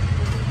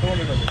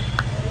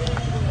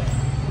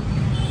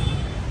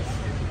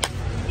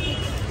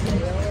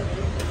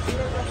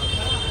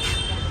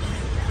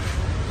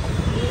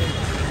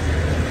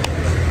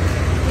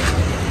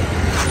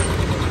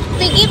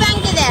 ಪಿಗ್ಗಿ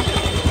ಬ್ಯಾಂಕ್ ಇದೆ,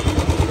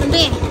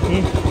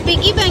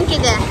 ಪಿಗ್ಗಿ ಬ್ಯಾಂಕ್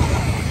ಇದೆ,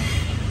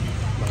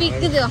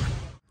 ಪಿಗ್ದು.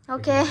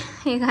 ಓಕೆ,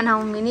 ಈಗ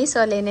ನಾವು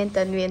ಮಿನಿಸೋಲ್ ಏನೇನು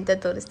ತಂದ್ವಿ ಅಂತ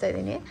ತೋರಿಸ್ತಾ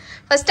ಇದ್ದೀನಿ.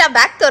 ಫಸ್ಟ್ ಆ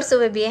ಬ್ಯಾಗ್ ತೋರಿಸು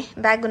ಬೇಬಿ.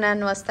 ಬ್ಯಾಗು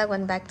ನಾನು ಹೊಸ್ದಾಗಿ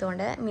ಒಂದು ಬ್ಯಾಗ್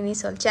ತೊಗೊಂಡೆ,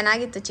 ಮಿನಿಸೋಲ್.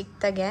 ಚೆನ್ನಾಗಿತ್ತು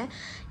ಚಿಕ್ಕದಾಗೆ,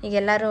 ಈಗ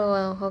ಎಲ್ಲರೂ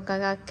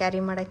ಹೋಗಾಗ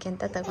ಕ್ಯಾರಿ ಮಾಡೋಕ್ಕೆ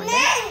ಅಂತ ತಗೊಂಡೆ.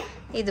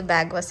 ಇದು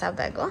ಬ್ಯಾಗ್, ಹೊಸ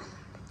ಬ್ಯಾಗು.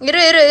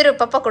 ಇರು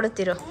ಪಪ್ಪ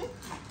ಕೊಡುತ್ತಿರು.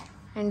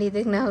 ಆ್ಯಂಡ್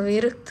ಇದಕ್ಕೆ ನಾವು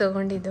ವೀರಕ್ಕೆ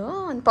ತೊಗೊಂಡಿದ್ದು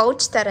ಒಂದು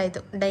ಪೌಚ್ ಥರ,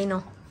 ಇದು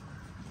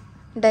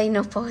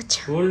ಡೈನೋ ಪೌಚ್.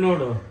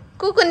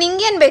 ಕೂಕು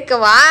ನಿಂಗೇನು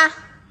ಬೇಕವಾ?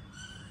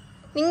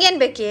 ನಿಂಗೇನು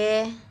ಬೇಕೇ?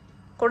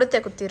 ಕೊಡುತ್ತೆ,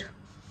 ಕೂತಿರು.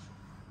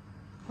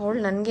 ಅವಳು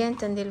ನನಗೆ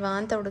ಅಂತಂದಿಲ್ವಾ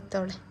ಅಂತ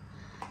ಹುಡುಕ್ತಾವಳೆ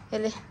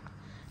ಎಲ್ಲಿ.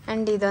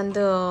 ಆ್ಯಂಡ್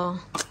ಇದೊಂದು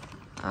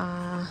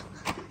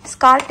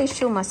ಸ್ಕಾರ್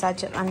ಟಿಶ್ಯೂ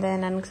ಮಸಾಜ್, ಅಂದರೆ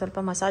ನನಗೆ ಸ್ವಲ್ಪ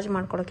ಮಸಾಜ್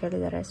ಮಾಡ್ಕೊಳಕ್ಕೆ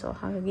ಹೇಳಿದ್ದಾರೆ. ಸೊ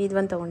ಹಾಗಾಗಿ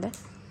ಇದೊಂದು ತೊಗೊಂಡೆ.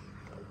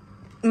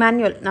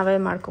 ಮ್ಯಾನ್ಯುವಲ್, ನಾವೇ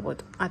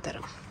ಮಾಡ್ಕೋಬೋದು ಆ ಥರ.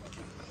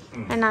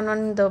 ಆ್ಯಂಡ್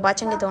ನಾನೊಂದು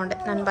ಬಾಚಂಗಿ ತೊಗೊಂಡೆ.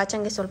 ನನ್ನ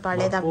ಬಾಚಂಗಿ ಸ್ವಲ್ಪ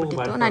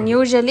ಹಳೇದಾಗ್ಬಿಟ್ಟಿತ್ತು. ನಾನು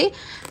ಯೂಶ್ವಲಿ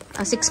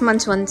 6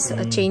 months ಒನ್ಸ್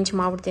ಚೇಂಜ್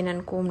ಮಾಡ್ಬಿಡ್ತೀನಿ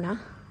ನನ್ನ ಕೂಮ್ನ.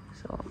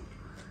 ಸೊ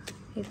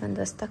ಇದೊಂದು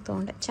ಹೊಸ್ದಾಗಿ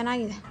ತೊಗೊಂಡೆ,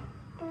 ಚೆನ್ನಾಗಿದೆ,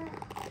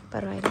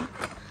 ಪರವಾಗಿಲ್ಲ.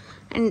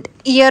 ಆ್ಯಂಡ್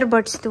ಇಯರ್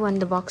ಬಡ್ಸ್ದು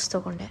ಒಂದು ಬಾಕ್ಸ್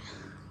ತೊಗೊಂಡೆ.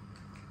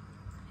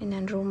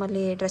 ನನ್ನ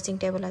ರೂಮಲ್ಲಿ ಡ್ರೆಸ್ಸಿಂಗ್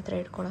ಟೇಬಲ್ ಹತ್ರ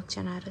ಇಟ್ಕೊಳಕ್ಕೆ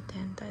ಚೆನ್ನಾಗಿರುತ್ತೆ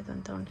ಅಂತ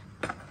ಇದೊಂದು ತೊಗೊಂಡೆ.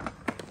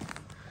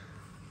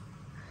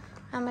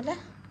 ಆಮೇಲೆ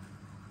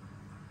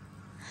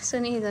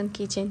ಸುನಿ ಇದೊಂದು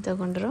ಕೀ ಚೈನ್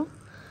ತೊಗೊಂಡ್ರು.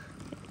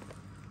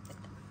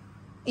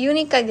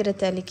 ಯೂನಿಕ್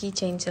ಆಗಿರುತ್ತೆ ಅಲ್ಲಿ ಕೀ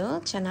ಚೈನ್ಸು,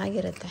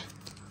 ಚೆನ್ನಾಗಿರುತ್ತೆ.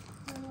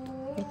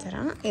 ಈ ಥರ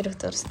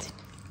ತೋರಿಸ್ತೀನಿ.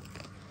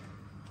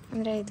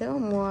 ಅಂದರೆ ಇದು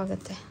ಮೂವ್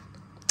ಆಗುತ್ತೆ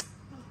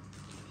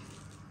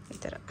ಈ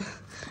ಥರ.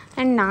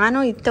 ಆ್ಯಂಡ್ ನಾನು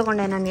ಇದು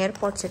ತೊಗೊಂಡೆ, ನಾನು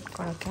ಏರ್ಪೋರ್ಟ್ಸ್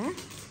ಇಟ್ಕೊಳ್ಳೋಕ್ಕೆ.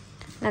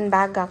 ನನ್ನ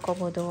ಬ್ಯಾಗ್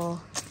ಹಾಕೋಬೋದು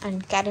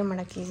ಆ್ಯಂಡ್ ಕ್ಯಾರಿ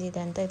ಮಾಡೋಕ್ಕೆ ಈಸಿ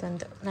ಇದೆ ಅಂತ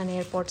ಇದೊಂದು ನಾನು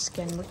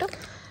ಏರ್ಪೋರ್ಟ್ಸ್ಗೆ ಅಂದ್ಬಿಟ್ಟು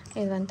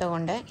ಇದೊಂದು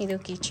ತೊಗೊಂಡೆ. ಇದು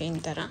ಕೀ ಚೈನ್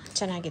ಥರ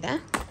ಚೆನ್ನಾಗಿದೆ.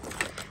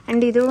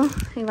 ಆ್ಯಂಡ್ ಇದು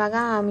ಇವಾಗ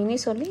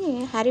ಮಿನಿಸೋಲಿ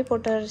ಹ್ಯಾರಿ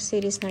ಪಾಟರ್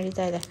ಸೀರೀಸ್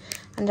ನಡೀತಾ ಇದೆ,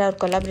 ಅಂದರೆ ಅವ್ರ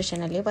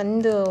ಕೊಲಾಬ್ರೇಷನಲ್ಲಿ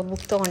ಒಂದು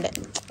ಬುಕ್ ತೊಗೊಂಡೆ,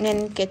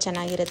 ನೆನಪು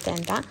ಚೆನ್ನಾಗಿರುತ್ತೆ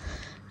ಅಂತ.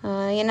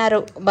 ಏನಾದ್ರು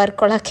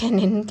ಬರ್ಕೊಳ್ಳೋಕ್ಕೆ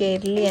ನೆನಪು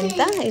ಇರಲಿ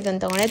ಅಂತ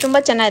ಇದೊಂದು ತೊಗೊಂಡೆ. ತುಂಬ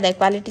ಚೆನ್ನಾಗಿದೆ,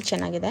 ಕ್ವಾಲಿಟಿ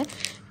ಚೆನ್ನಾಗಿದೆ.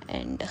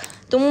 ಆ್ಯಂಡ್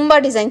ತುಂಬ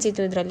ಡಿಸೈನ್ಸ್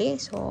ಇತ್ತು ಇದರಲ್ಲಿ.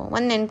 ಸೊ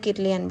ಒಂದು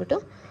ನೆನಪಿರಲಿ ಅಂದ್ಬಿಟ್ಟು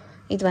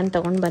ಇದೊಂದು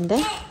ತೊಗೊಂಡು ಬಂದೆ.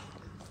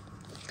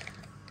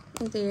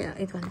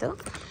 ಇದೊಂದು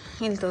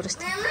ಇಲ್ಲಿ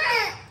ತೋರಿಸ್ತೀನಿ.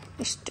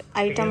 ಇಷ್ಟು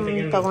ಐಟಮ್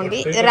ತೊಗೊಂಡು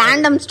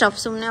ರ್ಯಾಂಡಮ್ ಸ್ಟಫ್,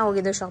 ಸುಮ್ಮನೆ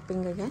ಹೋಗಿದ್ದು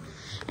ಶಾಪಿಂಗಿಗೆ.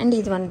 ಆ್ಯಂಡ್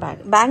ಇದೊಂದು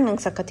ಬ್ಯಾಗ್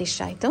ನಂಗೆ ಸಖತ್ ಇಷ್ಟ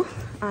ಆಯಿತು.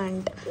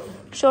 ಆ್ಯಂಡ್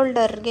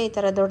ಶೋಲ್ಡರ್ಗೆ ಈ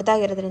ಥರ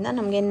ದೊಡ್ಡದಾಗಿರೋದ್ರಿಂದ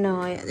ನಮಗೇನು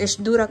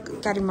ಎಷ್ಟು ದೂರ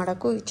ಕ್ಯಾರಿ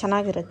ಮಾಡೋಕ್ಕೂ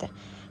ಚೆನ್ನಾಗಿರುತ್ತೆ,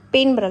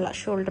 ಪೇಯ್ನ್ ಬರಲ್ಲ,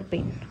 ಶೋಲ್ಡರ್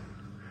ಪೇಯ್ನ್.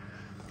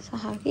 ಸೊ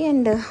ಹಾಗೆ.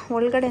 ಆ್ಯಂಡ್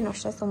ಒಳಗಡೆನೂ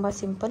ಅಷ್ಟೇ ತುಂಬ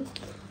ಸಿಂಪಲ್,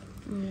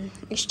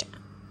 ಇಷ್ಟ.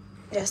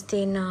 ಜಾಸ್ತಿ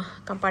ಏನು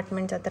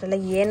ಕಂಪಾರ್ಟ್ಮೆಂಟ್ಸ್ ಆ ಥರ ಎಲ್ಲ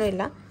ಏನೂ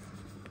ಇಲ್ಲ.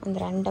 ಒಂದು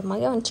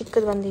ರ್ಯಾಂಡಮ್ಮಾಗಿ ಒಂದು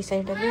ಚಿಕ್ಕದು ಒಂದು ಈ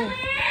ಸೈಡಲ್ಲಿ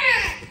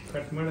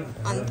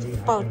ಒಂದು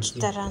ಪೌಚ್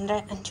ಥರ, ಅಂದರೆ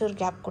ಒಂಚೂರು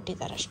ಗ್ಯಾಪ್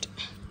ಕೊಟ್ಟಿದ್ದಾರೆ ಅಷ್ಟೇ.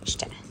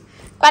 ಇಷ್ಟೇ,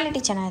 ಕ್ವಾಲಿಟಿ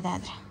ಚೆನ್ನಾಗಿದೆ,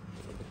 ಆದರೆ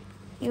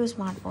ಯೂಸ್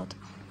ಮಾಡ್ಬೋದು.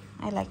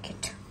 I like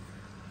it.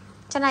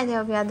 ಚೆನ್ನಾಗಿದೆ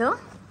ಅಭಿ. ಅದು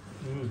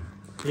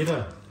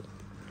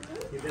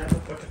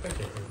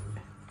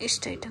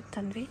ಇಷ್ಟು ಐಟಮ್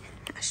ತಂದ್ವಿ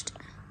ಅಷ್ಟೇ.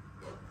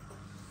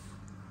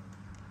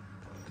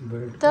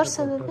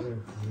 ತೋರಿಸೋದು.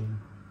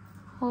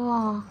 ಓ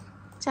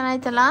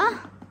ಚೆನ್ನಾಯ್ತಲ್ಲ.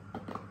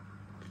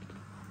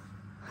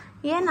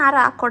 ಏನು ಹಾರ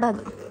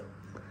ಹಾಕ್ಕೊಡೋದು.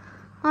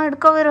 ಹಾಂ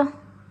ಹಿಡ್ಕೋವಿರು.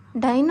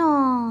 ಡೈನೋ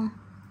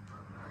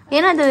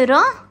ಏನದು ಇರೋ?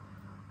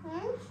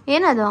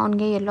 ಏನದು?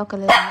 ಅವನಿಗೆ ಯೆಲ್ಲೋ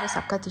ಕಲರ್ ಅಂದರೆ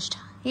ಸಖತ್ ಇಷ್ಟ.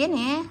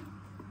 ಏನೇ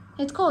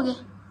ಎತ್ಕೋ ಹೋಗಿ.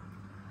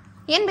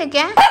 ಏನು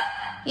ಬೇಕೆ?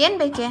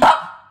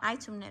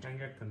 ಆಯ್ತು ಸುಮ್ಮನೆ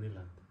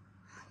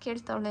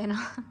ಕೇಳ್ತಾವಳೇನೋ.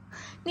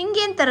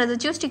 ನಿಂಗೇನು ತರೋದು?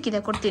 ಚ್ಯೂ ಸ್ಟಿಕ್ ಇದೆ,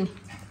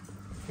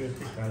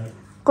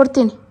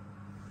 ಕೊಡ್ತೀನಿ.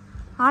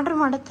 ಆರ್ಡ್ರ್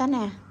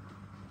ಮಾಡುತ್ತಾನೆ.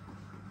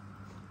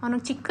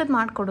 ಅವನಿಗೆ ಚಿಕ್ಕದು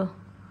ಮಾಡಿಕೊಡು.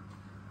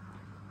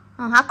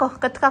 ಹಾಕೋ,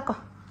 ಕತ್ಕಾಕೋ.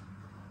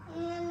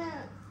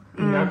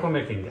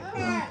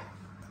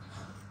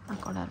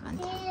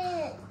 ಹಾಕೊಡಲ್ವಂತೆ.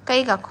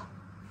 ಕೈಗೆ ಹಾಕೋ.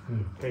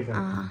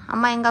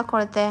 ಅಮ್ಮ ಹೆಂಗೆ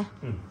ಹಾಕೊಳುತ್ತೆ?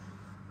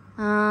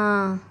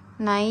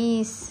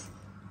 ನೈಸ್.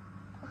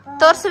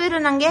 ತೋರಿಸುವಿರು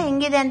ನನಗೆ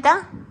ಹೆಂಗಿದೆ ಅಂತ.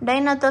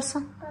 ಡೈನೋ ತೋರಿಸು.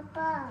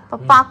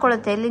 ಪಪ್ಪ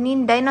ಹಾಕೊಳುತ್ತೆ. ಇಲ್ಲಿ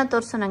ನೀನು ಡೈನೋ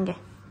ತೋರಿಸು ನನಗೆ.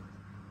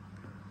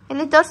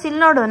 ಇಲ್ಲಿ ತೋರಿಸಿ,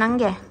 ಇಲ್ಲಿ ನೋಡು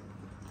ನನಗೆ.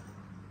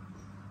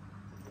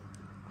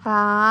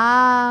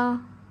 Wow,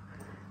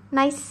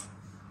 nice.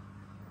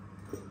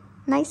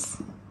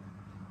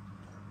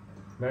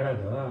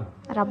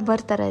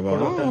 ರಬ್ಬರ್ ಥರ ಇದೆ,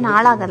 ಏನು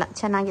ಹಾಳಾಗಲ್ಲ,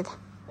 ಚೆನ್ನಾಗಿದೆ.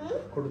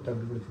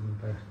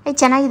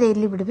 ಚೆನ್ನಾಗಿದೆ.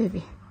 ಇಲ್ಲಿ ಬಿಡು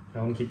ಬೇಬಿ,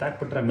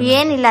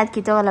 ಏನಿಲ್ಲ, ಅದು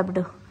ಕಿತ್ತೋಗಲ್ಲ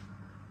ಬಿಡು.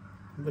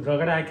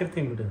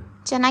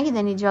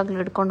 ಚೆನ್ನಾಗಿದೆ ನಿಜವಾಗ್ಲೂ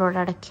ಹಿಡ್ಕೊಂಡು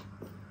ಓಡಾಡಕ್ಕೆ.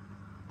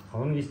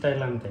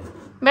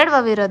 ಬೇಡವಾ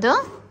ವಿರೋದು?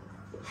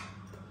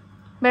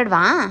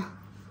 ಬೇಡವಾ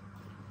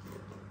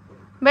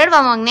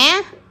ಮಗನೇ?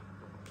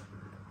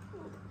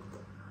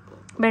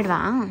 ಬೇಡವಾ?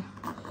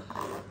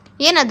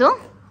 ಏನದು?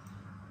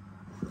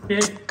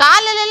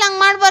 ಕಾಲಲ್ಲೆಲ್ಲ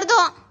ಹಂಗೆ ಮಾಡಬಾರ್ದು.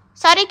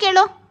 ಸಾರಿ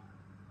ಕೇಳು.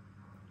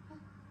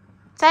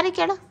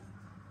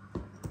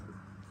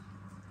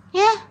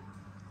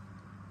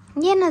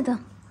 ಏನದು?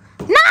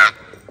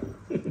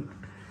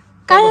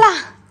 ಕಳ್ಳ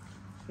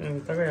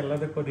ತಗೋ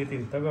ಎಲ್ಲದಕ್ಕೂ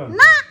ಓದಿತೀನಿ ತಗೋ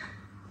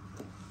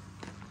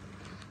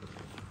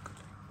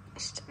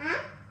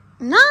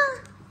ನಾ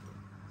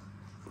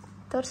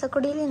ತೋರ್ಸ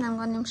ಕೊಡಿಲಿ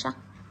ನಂಗೊಂದು ನಿಮಿಷ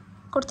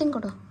ಕೊಡ್ತೀನಿ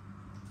ಕೊಡು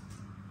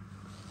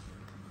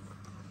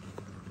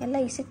ಎಲ್ಲ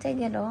ಇಸಿಗ್ತಾ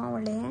ಇದೆಯಲ್ಲೋ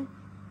ಒಳ್ಳೆ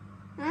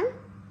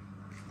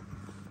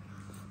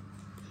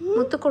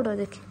ಮುತ್ತು ಕೊಡು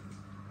ಅದಕ್ಕೆ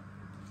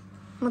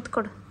ಮುತ್ತು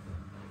ಕೊಡು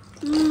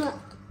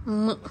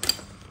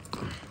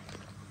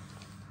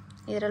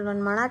ಇದರಲ್ಲಿ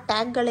ಒಂದು ಮಣ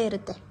ಟ್ಯಾಗ್ಗಳೇ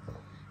ಇರುತ್ತೆ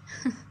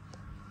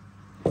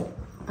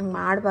ಹಂಗೆ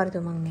ಮಾಡಬಾರ್ದು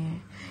ಮಗನೆ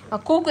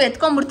ಕೂಗು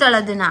ಎತ್ಕೊಂಡ್ಬಿಡ್ತಾಳೆ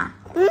ಅದನ್ನ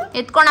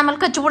ಎತ್ಕೊಂಡು ಆಮೇಲೆ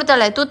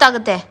ಕಚ್ಚಿಬಿಡ್ತಾಳೆ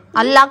ತೂತಾಗುತ್ತೆ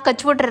ಅಲ್ಲಾಗಿ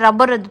ಕಚ್ಬಿಟ್ರೆ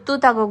ರಬ್ಬರ್ ಅದು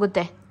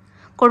ತೂತಾಗೋಗುತ್ತೆ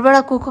ಕೊಡಬೇಡ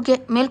ಕೂಗುಗೆ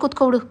ಮೇಲೆ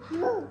ಕೂತ್ಕೊಬಿಡು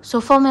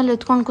ಸೋಫಾ ಮೇಲೆ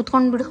ಎತ್ಕೊಂಡು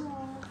ಕೂತ್ಕೊಂಡ್ಬಿಡು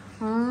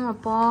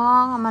ಅಪ್ಪ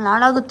ಆಮೇಲೆ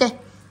ಹಾಳಾಗುತ್ತೆ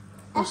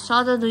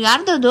ಹೊಸದದು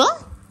ಯಾರ್ದದು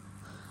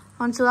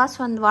ಒಂದು ಸುಹಾಸ್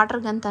ಒಂದು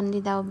ವಾಟರ್ ಗನ್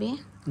ತಂದಿದ್ದ ಒಬ್ಬಿ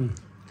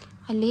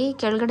ಅಲ್ಲಿ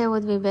ಕೆಳಗಡೆ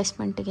ಹೋದ್ವಿ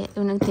ಬೇಸ್ಮೆಂಟ್ಗೆ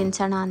ಇವನಿಗೆ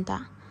ತಿನ್ಸೋಣ ಅಂತ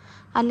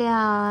ಅಲ್ಲಿ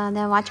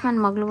ಅದೇ ವಾಚ್ಮ್ಯಾನ್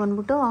ಮಗಳು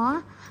ಬಂದ್ಬಿಟ್ಟು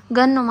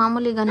ಗನ್ನು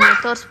ಮಾಮೂಲಿ ಗನ್ನು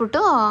ತೋರಿಸ್ಬಿಟ್ಟು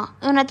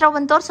ಇವನ ಹತ್ರ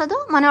ಬಂದು ತೋರಿಸೋದು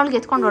ಮನೆಯೊಳಗೆ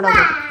ಎತ್ಕೊಂಡು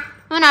ಓಡೋಗೋದು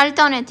ಇವನು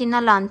ಅಳ್ತಾವನೆ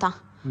ತಿನ್ನಲ್ಲ ಅಂತ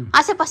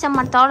ಆಸೆ ಪಾಸೆ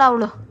ಮಾಡ್ತಾವಳ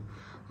ಅವಳು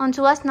ಒಂದು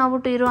ಸುವಾಸ್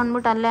ನೋಡ್ಬಿಟ್ಟು ಇರು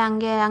ಅಂದ್ಬಿಟ್ಟು ಅಲ್ಲೇ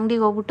ಹಂಗೆ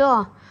ಅಂಗಡಿಗೆ ಹೋಗ್ಬಿಟ್ಟು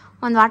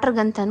ಒಂದು ವಾಟರ್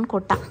ಗನ್ ತಂದು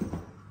ಕೊಟ್ಟ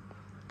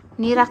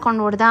ನೀರು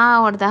ಹಾಕ್ಕೊಂಡು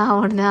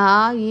ಹೊಡ್ದ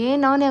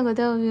ಏನವನೇ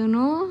ಗೊತ್ತ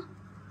ಇವನು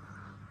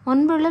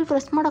ಒಂದು ಬೆಳ್ಳಲ್ಲಿ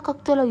ಪ್ರೆಸ್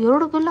ಮಾಡೋಕ್ಕಾಗ್ತಾಯಿಲ್ಲ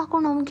 2 ಬೆಲ್ಲ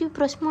ಹಾಕೊಂಡು ನಮಗೆ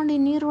ಪ್ರೆಸ್ ಮಾಡಿ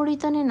ನೀರು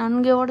ಹೊಡಿತಾನೆ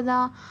ನನಗೆ ಹೊಡ್ದ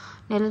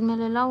ನೆಲದ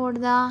ಮೇಲೆಲ್ಲ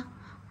ಹೊಡ್ದ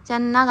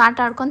ಚೆನ್ನಾಗಿ ಆಟ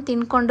ಆಡ್ಕೊಂಡು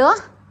ತಿನ್ಕೊಂಡು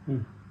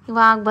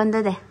ಇವಾಗ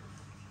ಬಂದದೆ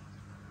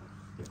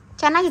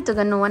ಚೆನ್ನಾಗಿತ್ತು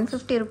ಗನ್ನು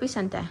 150 ರೂಪೀಸ್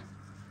ಅಂತೆ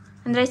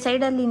ಅಂದರೆ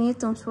ಸೈಡಲ್ಲಿ ನೀರು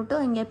ತುಂಬಿಸ್ಬಿಟ್ಟು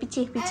ಹಿಂಗೆ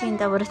ಪಿಚ್ಚಿ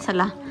ಅಂತ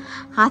ಬರುತ್ತಲ್ಲ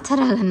ಆ ಥರ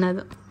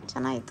ಗನ್ನದು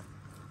ಚೆನ್ನಾಗಿತ್ತು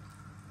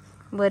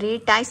ಬರೀ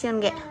ಟಾಯ್ಸ್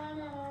ಇವನಿಗೆ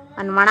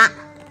ಒಂದು ಮಣ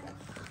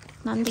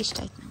ನಂದು ಇಷ್ಟ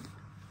ಆಯ್ತು ನನಗೆ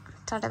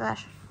ಟಾಟಾ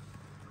ಬಾರ್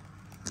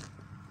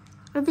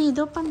ಅಬ್ಬಿ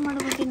ಇದು ಓಪನ್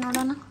ಮಾಡ್ಬಿಟ್ಟು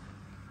ನೋಡೋಣ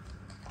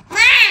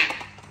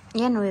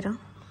ಏನು ಇವರು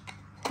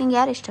ನಿಂಗೆ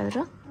ಯಾರು ಇಷ್ಟ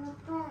ಅವರು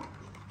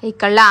ಈ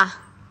ಕಳ್ಳ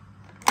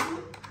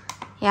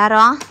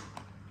ಯಾರೋ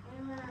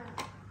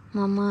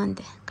ಮಮ್ಮ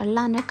ಅಂತೆ ಕಳ್ಳ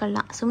ಅಂದರೆ ಕಳ್ಳ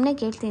ಸುಮ್ಮನೆ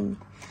ಕೇಳ್ತೀನಿ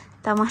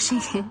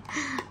ತಮಾಷೆಗೆ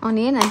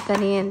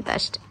ಅವನೇನಂತಾನೆ ಅಂತ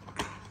ಅಷ್ಟೆ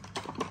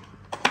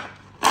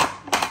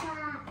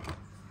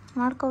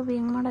ಮಾಡ್ಕೋಬಿ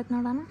ಹೆಂಗೆ ಮಾಡೋದು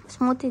ನೋಡೋಣ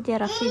ಸ್ಮೂತ್ ಇದೆಯಾ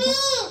ರಫ್ ಇದೆ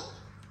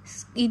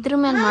ಇದ್ರ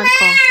ಮೇಲೆ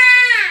ಮಾಡ್ಕೋ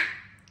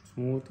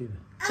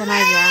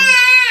ಚೆನ್ನಾಗಿದೆಯಾ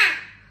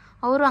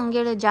ಅವರು ಹಂಗೆ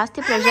ಹೇಳಿ ಜಾಸ್ತಿ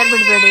ಪ್ರೆಷರ್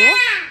ಬಿಡಬೇಡಿ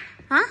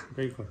ಹಾಂ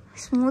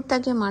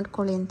ಸ್ಮೂತಾಗೆ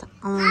ಮಾಡ್ಕೊಳ್ಳಿ ಅಂತ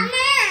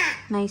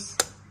ನೈಸ್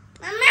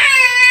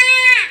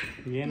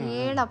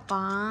ಹೇಳಪ್ಪ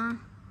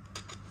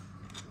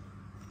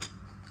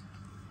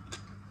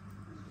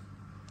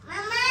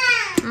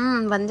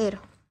ಬಂದೇ ಇರು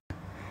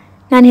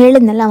ನಾನು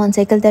ಹೇಳಿದ್ನಲ್ಲ ಒಂದು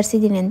ಸೈಕಲ್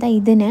ತರಿಸಿದ್ದೀನಿ ಅಂತ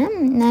ಇದನ್ನೇ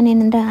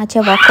ನಾನೇನಂದರೆ ಆಚೆ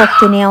ವಾಕ್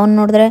ಹೋಗ್ತೀನಿ ಅವ್ನು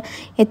ನೋಡಿದ್ರೆ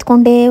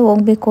ಎತ್ಕೊಂಡೇ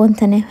ಹೋಗಬೇಕು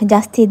ಅಂತಾನೆ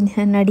ಜಾಸ್ತಿ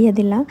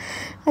ನಡೆಯೋದಿಲ್ಲ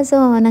ಸೊ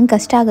ನಂಗೆ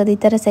ಕಷ್ಟ ಆಗೋದು ಈ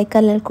ಥರ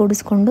ಸೈಕಲಲ್ಲಿ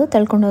ಕೂಡಿಸ್ಕೊಂಡು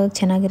ತಳ್ಕೊಂಡು ಹೋಗೋಕ್ಕೆ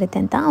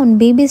ಚೆನ್ನಾಗಿರುತ್ತೆ ಅಂತ ಅವ್ನು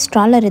ಬೇಬಿ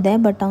ಸ್ಟ್ರಾಲರ್ ಇದೆ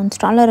ಬಟ್ ಅವ್ನು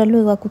ಸ್ಟ್ರಾಲರಲ್ಲೂ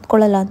ಇವಾಗ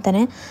ಕೂತ್ಕೊಳ್ಳಲ್ಲ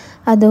ಅಂತಾನೆ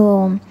ಅದು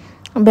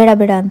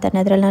ಬೇಡ ಅಂತಾನೆ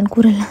ಅದರಲ್ಲಿ ನಾನು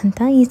ಕೂರಲ್ಲ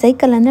ಅಂತ ಈ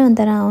ಸೈಕಲ್ ಅಂದರೆ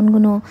ಒಂಥರ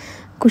ಅವ್ನಿಗೂ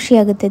ಖುಷಿ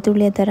ಆಗುತ್ತೆ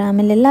ತುಳಿಯೋ ಥರ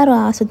ಆಮೇಲೆ ಎಲ್ಲರೂ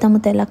ಆ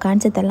ಸುತ್ತಮುತ್ತ ಎಲ್ಲ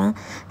ಕಾಣಿಸುತ್ತಲ್ಲ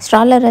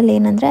ಸ್ಟ್ರಾಲರಲ್ಲಿ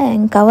ಏನಂದರೆ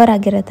ಹಿಂಗೆ ಕವರ್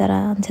ಆಗಿರೋ ಥರ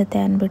ಅನಿಸುತ್ತೆ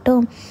ಅಂದ್ಬಿಟ್ಟು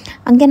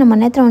ಹಂಗೆ ನಮ್ಮ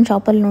ಮನೆ ಹತ್ರ ಒಂದು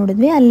ಶಾಪಲ್ಲಿ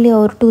ನೋಡಿದ್ವಿ ಅಲ್ಲಿ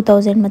ಅವರು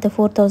 2000 ಮತ್ತು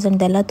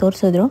 4000 ಎಲ್ಲ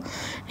ತೋರಿಸಿದ್ರು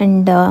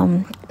ಆ್ಯಂಡ್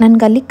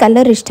ನನಗೆ ಅಲ್ಲಿ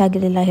ಕಲರ್ ಇಷ್ಟ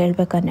ಆಗಿರಲಿಲ್ಲ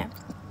ಹೇಳಬೇಕಂದ್ರೆ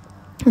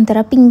ಒಂಥರ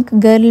ಪಿಂಕ್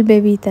ಗರ್ಲ್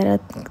ಬೇಬಿ ಥರ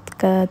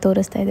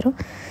ತೋರಿಸ್ತಾಯಿದ್ರು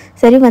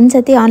ಸರಿ ಒಂದು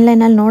ಸತಿ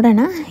ಆನ್ಲೈನಲ್ಲಿ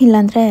ನೋಡೋಣ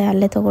ಇಲ್ಲಾಂದರೆ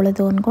ಅಲ್ಲೇ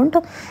ತೊಗೊಳ್ಳೋದು ಅಂದ್ಕೊಂಡು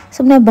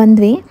ಸುಮ್ಮನೆ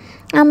ಬಂದ್ವಿ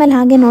ಆಮೇಲೆ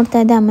ಹಾಗೆ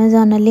ನೋಡ್ತಾಯಿದ್ದೆ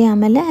ಅಮೆಝಾನಲ್ಲಿ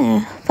ಆಮೇಲೆ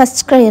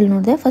ಫಸ್ಟ್ ಕ್ರೈಯಲ್ಲಿ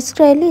ನೋಡಿದೆ ಫಸ್ಟ್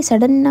ಕ್ರೈಯಲ್ಲಿ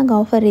ಸಡನ್ನಾಗಿ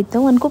ಆಫರ್ ಇತ್ತು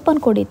ಒಂದು ಕೂಪನ್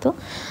ಕೊಡಿತ್ತು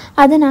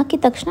ಅದನ್ನು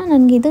ಹಾಕಿದ ತಕ್ಷಣ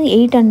ನನಗಿದು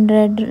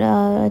 800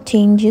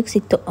 ಚೇಂಜಿಗೆ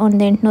ಸಿಕ್ತು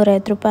ಒಂದು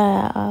 850 ರೂಪಾಯಿ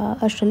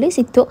ಅಷ್ಟರಲ್ಲಿ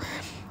ಸಿಕ್ತು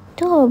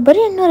ಸೊ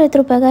ಬರೀ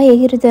 850 ರೂಪಾಯಿಗೆ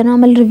ಹೇಗಿರುತ್ತೆ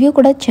ಆಮೇಲೆ ರಿವ್ಯೂ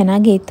ಕೂಡ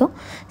ಚೆನ್ನಾಗೇ ಇತ್ತು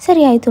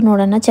ಸರಿ ಆಯಿತು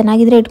ನೋಡೋಣ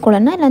ಚೆನ್ನಾಗಿದ್ರೆ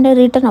ಇಟ್ಕೊಳ್ಳೋಣ ಇಲ್ಲಾಂದರೆ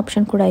ರಿಟರ್ನ್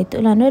ಆಪ್ಷನ್ ಕೂಡ ಇತ್ತು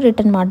ಇಲ್ಲಾಂದರೆ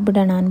ರಿಟರ್ನ್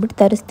ಮಾಡಿಬಿಡೋಣ ಅಂದ್ಬಿಟ್ಟು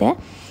ತರಿಸ್ದೆ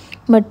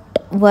ಬಟ್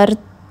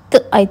ವರ್ತ್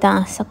ಆಯಿತಾ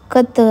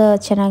ಸಖತ್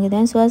ಚೆನ್ನಾಗಿದೆ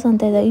ಸುವಾಸ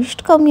ಅಂತ ಇದೆ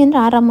ಇಷ್ಟು ಕಮ್ಮಿ ಅಂದರೆ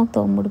ಆರಾಮಾಗಿ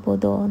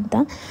ತೊಗೊಂಬಿಡ್ಬೋದು ಅಂತ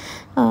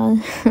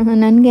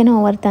ನನಗೇನೋ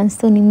ವರ್ತ್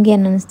ಅನಿಸ್ತು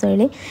ನಿಮಗೇನು ಅನ್ನಿಸ್ತು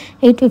ಹೇಳಿ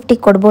 850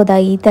 ಕೊಡ್ಬೋದಾ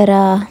ಈ ಥರ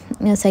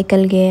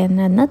ಸೈಕಲ್ಗೆ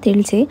ಅನ್ನೋದನ್ನ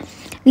ತಿಳಿಸಿ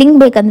ಲಿಂಕ್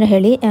ಬೇಕಂದರೆ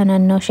ಹೇಳಿ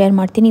ನಾನು ಶೇರ್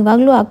ಮಾಡ್ತೀನಿ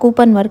ಇವಾಗಲೂ ಆ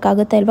ಕೂಪನ್ ವರ್ಕ್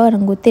ಆಗುತ್ತಾ ಇಲ್ವಾ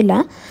ನಂಗೆ ಗೊತ್ತಿಲ್ಲ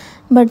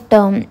ಬಟ್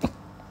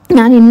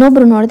ನಾನು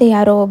ಇನ್ನೊಬ್ಬರು ನೋಡಿದೆ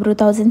ಯಾರೋ ಒಬ್ಬರು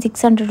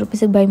 1600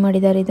 ರೂಪೀಸಿಗೆ ಬೈ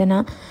ಮಾಡಿದ್ದಾರೆ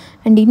ಇದನ್ನು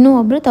ಆ್ಯಂಡ್ ಇನ್ನೂ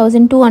ಒಬ್ಬರು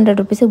 1200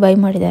 ರೂಪೀಸಿಗೆ ಬೈ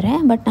ಮಾಡಿದ್ದಾರೆ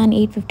ಬಟ್ ನಾನು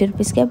 850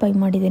 ರೂಪೀಸ್ಗೆ ಬೈ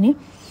ಮಾಡಿದ್ದೀನಿ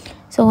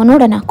ಸೊ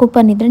ನೋಡೋಣ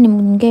ಕೂಪನ್ ಇದ್ದರೆ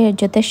ನಿಮಗೆ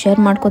ಜೊತೆ ಶೇರ್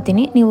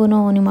ಮಾಡ್ಕೋತೀನಿ ನೀವು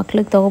ನಿಮ್ಮ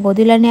ಮಕ್ಳಿಗೆ ತೊಗೋಬೋದು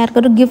ಇಲ್ಲ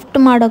ಯಾರಿಗಾದ್ರು ಗಿಫ್ಟ್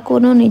ಮಾಡೋಕ್ಕೂ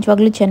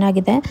ನಿಜವಾಗ್ಲೂ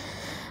ಚೆನ್ನಾಗಿದೆ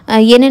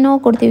ಏನೇನೋ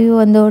ಕೊಡ್ತೀವಿ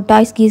ಒಂದು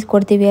ಟಾಯ್ಸ್ ಗೀಸ್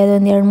ಕೊಡ್ತೀವಿ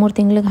ಅದೊಂದು 2-3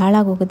 ತಿಂಗಳಿಗೆ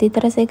ಹಾಳಾಗೋಗುತ್ತೆ ಈ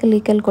ಥರ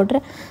ಸೈಕಲ್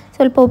ಕೊಟ್ಟರೆ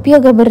ಸ್ವಲ್ಪ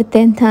ಉಪಯೋಗ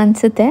ಬರುತ್ತೆ ಅಂತ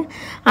ಅನಿಸುತ್ತೆ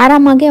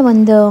ಆರಾಮಾಗೆ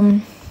ಒಂದು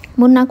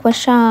 3-4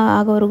 ವರ್ಷ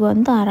ಆಗೋವರೆಗೂ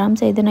ಅಂತ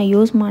ಆರಾಮ್ಸೆ ಇದನ್ನು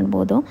ಯೂಸ್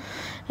ಮಾಡ್ಬೋದು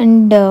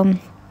ಆ್ಯಂಡ್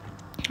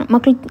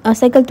ಮಕ್ಳು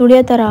ಸೈಕಲ್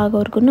ತುಳಿಯೋ ಥರ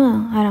ಆಗೋವರೆಗೂ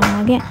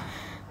ಆರಾಮಾಗೆ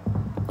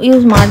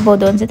ಯೂಸ್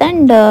ಮಾಡ್ಬೋದು ಅನಿಸುತ್ತೆ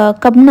ಆ್ಯಂಡ್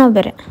ಕಬ್ಬಣ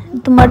ಬೇರೆ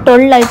ತುಂಬ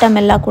ಟೊಳ್ಳು ಐಟಮ್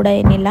ಎಲ್ಲ ಕೂಡ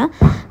ಏನಿಲ್ಲ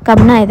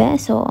ಕಬ್ಬಣ ಇದೆ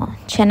ಸೊ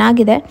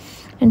ಚೆನ್ನಾಗಿದೆ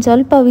ಆ್ಯಂಡ್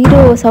ಸ್ವಲ್ಪ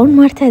ವೀರು ಸೌಂಡ್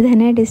ಮಾಡ್ತಾ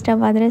ಇದ್ದಾನೆ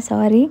ಡಿಸ್ಟರ್ಬ್ ಆದರೆ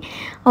ಸಾರಿ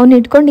ಅವ್ನು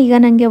ಇಟ್ಕೊಂಡು ಈಗ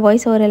ನನಗೆ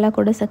ವಾಯ್ಸ್ ಓವರೆಲ್ಲ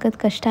ಕೊಡೋ ಸಖತ್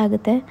ಕಷ್ಟ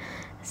ಆಗುತ್ತೆ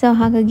ಸೊ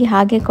ಹಾಗಾಗಿ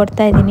ಹಾಗೆ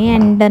ಕೊಡ್ತಾಯಿದ್ದೀನಿ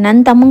ಆ್ಯಂಡ್ ನನ್ನ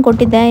ತಮ್ಮಂಗೆ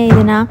ಕೊಟ್ಟಿದ್ದೆ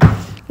ಇದನ್ನು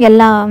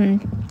ಎಲ್ಲ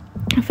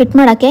ಫಿಟ್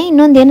ಮಾಡೋಕ್ಕೆ.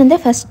 ಇನ್ನೊಂದು ಏನಂದರೆ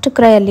ಫಸ್ಟ್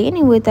ಕ್ರೈಯಲ್ಲಿ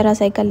ನೀವು ಈ ಥರ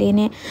ಸೈಕಲ್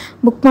ಏನೇ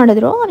ಬುಕ್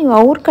ಮಾಡಿದ್ರು ನೀವು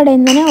ಅವ್ರ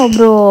ಕಡೆಯಿಂದನೇ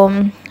ಒಬ್ಬರು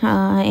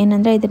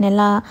ಏನಂದರೆ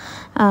ಇದನ್ನೆಲ್ಲ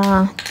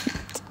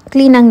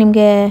ಕ್ಲೀನಾಗಿ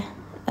ನಿಮಗೆ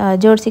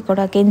ಜೋಡಿಸಿ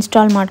ಕೊಡೋಕ್ಕೆ,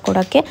 ಇನ್ಸ್ಟಾಲ್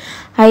ಮಾಡಿಕೊಡೋಕ್ಕೆ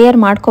ಹೈಯರ್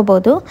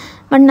ಮಾಡ್ಕೋಬೋದು.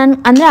 ಬಟ್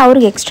ಅಂದರೆ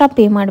ಅವ್ರಿಗೆ ಎಕ್ಸ್ಟ್ರಾ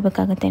ಪೇ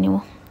ಮಾಡಬೇಕಾಗತ್ತೆ ನೀವು.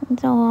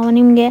 ಸೊ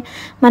ನಿಮಗೆ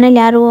ಮನೇಲಿ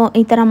ಯಾರು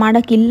ಈ ಥರ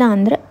ಮಾಡೋಕ್ಕಿಲ್ಲ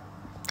ಅಂದರೆ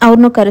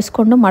ಅವ್ರನ್ನೂ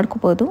ಕರೆಸ್ಕೊಂಡು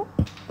ಮಾಡ್ಕೋಬೋದು.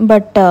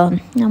 ಬಟ್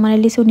ನಮ್ಮ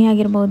ಮನೇಲಿ ಸುನಿ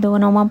ಆಗಿರ್ಬೋದು,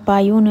 ನಮ್ಮಪ್ಪ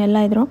ಇವನು ಎಲ್ಲ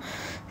ಇದ್ದರು.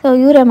 ಸೊ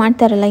ಇವರೇ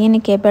ಮಾಡ್ತಾರಲ್ಲ,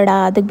 ಏನಕ್ಕೆ ಬೇಡ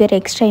ಅದಕ್ಕೆ ಬೇರೆ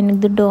ಎಕ್ಸ್ಟ್ರಾ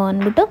ಏನಕ್ಕೆ ದುಡ್ಡು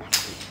ಅಂದ್ಬಿಟ್ಟು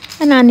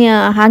ನಾನು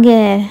ಹಾಗೆ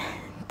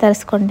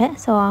ತರಿಸ್ಕೊಂಡೆ.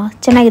 ಸೊ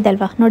ಚೆನ್ನಾಗಿದೆ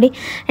ಅಲ್ವಾ ನೋಡಿ.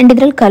 ಆ್ಯಂಡ್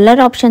ಇದರಲ್ಲಿ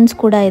ಕಲರ್ ಆಪ್ಷನ್ಸ್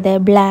ಕೂಡ ಇದೆ,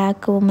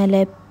 ಬ್ಲ್ಯಾಕು,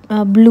 ಆಮೇಲೆ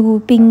ಬ್ಲೂ,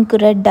 ಪಿಂಕ್,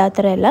 ರೆಡ್ ಆ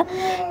ಥರ ಎಲ್ಲ.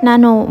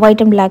 ನಾನು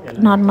ವೈಟ್ ಆ್ಯಂಡ್ ಬ್ಲ್ಯಾಕ್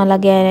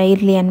ನಾರ್ಮಲಾಗೆ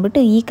ಇರಲಿ ಅಂದ್ಬಿಟ್ಟು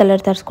ಈ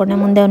ಕಲರ್ ತರಿಸ್ಕೊಂಡೆ.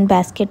 ಮುಂದೆ ಒಂದು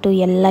ಬ್ಯಾಸ್ಕೆಟು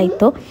ಎಲ್ಲ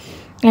ಇತ್ತು.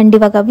 ಆ್ಯಂಡ್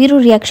ಇವಾಗ ವೀರು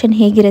ರಿಯಾಕ್ಷನ್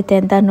ಹೇಗಿರುತ್ತೆ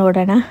ಅಂತ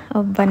ನೋಡೋಣ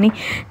ಬನ್ನಿ.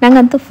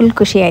 ನನಗಂತೂ ಫುಲ್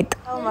ಖುಷಿ ಆಯಿತು.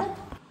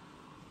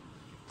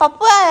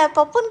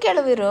 ಪಪ್ಪನ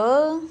ಕೇಳು ವೀರು.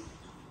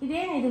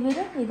 ಇದೇನಿದು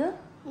ವೀರು? ಇದು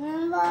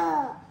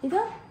ಇದು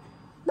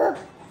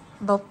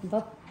ಬಪ್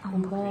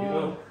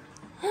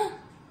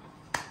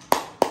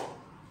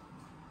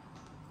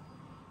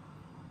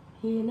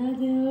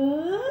ಏನದು?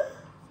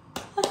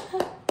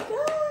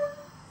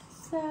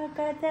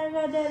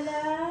 ಸಾಕಾಗದಲ್ಲ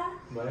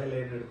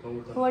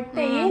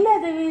ಹೊಟ್ಟೆ.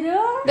 ಏನದು ವೀರು?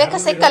 ಬೇಕಾ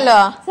ಸೈಕಲ್?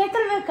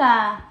 ಸೈಕಲ್ ಬೇಕಾ?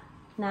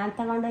 ನಾನ್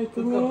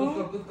ತಗೊಂಡೋಯ್ತೀನಿ.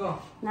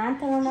 ನಾನ್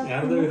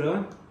ತಗೊಂಡೋಗ್ತೀನಿ.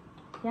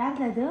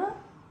 ಯಾರ್ದದು?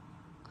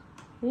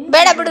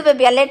 ಬೇಡ ಬಿಡು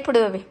ಬೇಬಿ, ಅಲ್ಲೇ ಇಟ್ಬಿಡು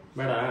ಬೇಬಿ.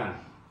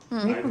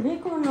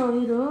 ಬೇಕು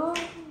ವೀರು,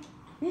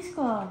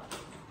 ಇಸ್ಕೋ.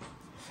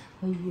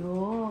 ಅಯ್ಯೋ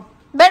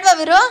ಬೇಡವಾ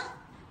ವೀರು?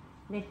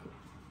 ಬೇಕು.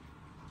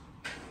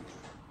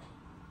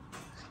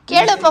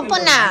 ಕೇಳು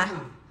ಪಪ್ಪನ್ನ,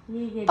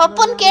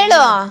 ಪಪ್ಪನ್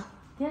ಕೇಳು.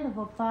 ಕೇಳು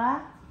ಪಪ್ಪ,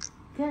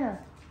 ಕೇಳು.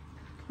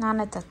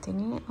 ನಾನೇ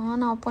ತರ್ತೀನಿ.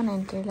 ನಮ್ಮ ಅಪ್ಪನ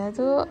ಏನು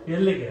ಕೇಳೋದು?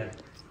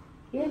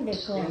 ಏನ್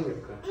ಬೇಕು?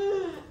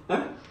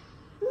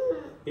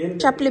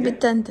 ಚಪ್ಲಿ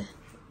ಬಿತ್ತಂತೆ.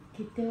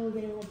 ಕಿತ್ತೆ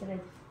ಹೋಗಿರೋ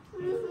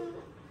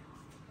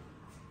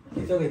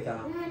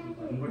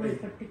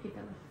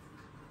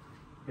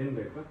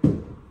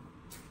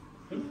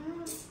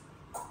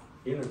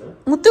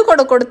ಮುತ್ತು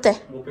ಕೊಡುತ್ತೆ.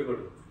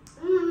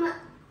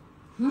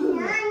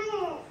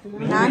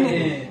 ನಾನು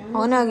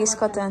ಅವನಾಗಿ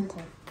ಇಸ್ಕೊತ ಅಂತ.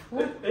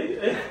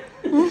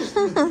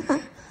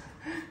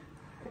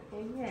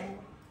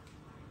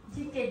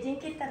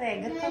 ಜಿಂಕೆ ತರ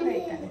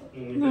ಎಗರ್ಕೊಂಡೋಯ್ತಾನೆ.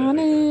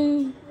 ನಾನೇ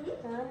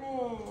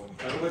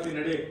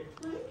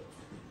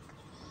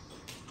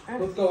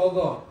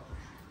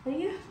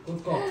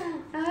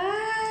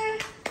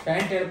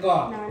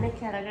ನಾನೇ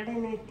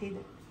ಕೆಳಗಡೆನೆ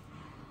ಇಟ್ಟಿದ್ದು.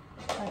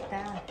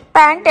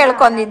 ಪ್ಯಾಂಟ್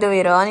ಹೇಳ್ಕೊಂಡಿದ್ದು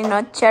ವೀರು, ನೀನು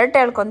ಶರ್ಟ್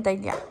ಹೇಳ್ಕೊಂತ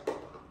ಇದ್ಯಾ?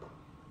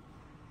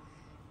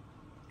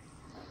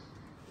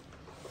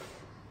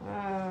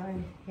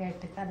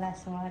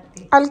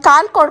 ಅಲ್ಲಿ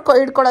ಕಾಲ್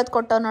ಹಿಡ್ಕೊಳ್ಳೋದು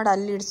ಕೊಟ್ಟವ್ ನೋಡು,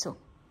 ಅಲ್ಲಿ ಇಡ್ಸು.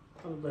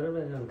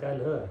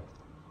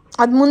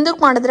 ಅದ್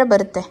ಮುಂದಕ್ಕೆ ಮಾಡಿದ್ರೆ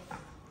ಬರುತ್ತೆ.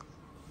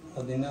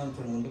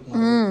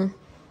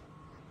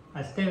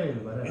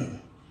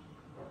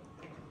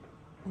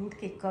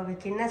 ಮುಂದಕ್ಕೆ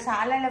ಇಕ್ಕೋಬೇಕು. ಇನ್ನ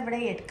ಸಾಲೆಲ್ಲ ಬಿಡ,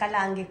 ಎಟ್ಕಲ್ಲ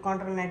ಹಂಗೆ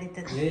ಇಕ್ಕೊಂಡ್ರು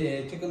ನಡೀತದೆ.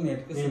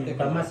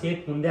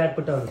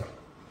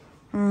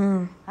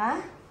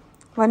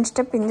 ಒಂದ್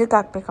ಸ್ಟೆಪ್ ಹಿಂದಕ್ಕೆ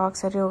ಹಾಕ್ಬೇಕು, ಅವಾಗ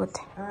ಸರಿ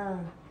ಹೋಗುತ್ತೆ.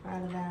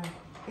 ಅಲ್ಲ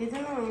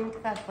ಇದನ್ನು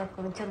ಹಿಂದಕ್ಕೆ ಹಾಕ್ಬೇಕು,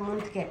 ಒಂಚೂರು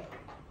ಮುಂದಕ್ಕೆ.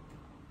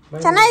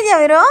 ಚೆನ್ನಾಗಿದ್ಯಾ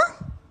ವೀರು?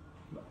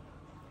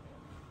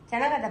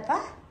 ಚೆನ್ನಾಗದಪ್ಪ,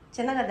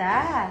 ಚೆನ್ನಾಗದ.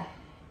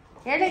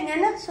 ಹೇಳು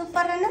ಹಿಂಗೇನು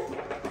ಸೂಪರ್ ಅನ್ನ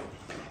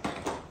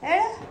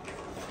ಹೇಳು.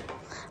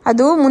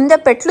 ಅದು ಮುಂದೆ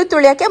ಪೆಟ್ಲು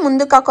ತುಳಿಯಕ್ಕೆ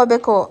ಮುಂದಕ್ಕೆ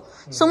ಹಾಕೋಬೇಕು,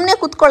 ಸುಮ್ಮನೆ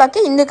ಕುತ್ಕೊಳ್ಳೋಕೆ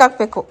ಹಿಂದಕ್ಕೆ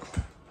ಹಾಕ್ಬೇಕು.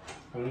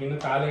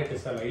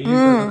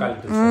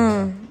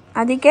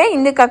 ಅದಕ್ಕೆ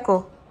ಹಿಂದಕ್ಕೆ ಹಾಕು,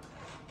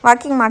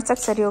 ವಾಕಿಂಗ್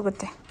ಮಾಡ್ಸಕ್ ಸರಿ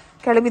ಹೋಗುತ್ತೆ.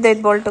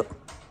 ಕೆಳಬಿದ್ದೈದು ಬೋಲ್ಟು.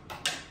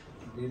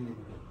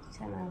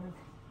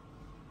 ಚೆನ್ನಾಗಿದೆ.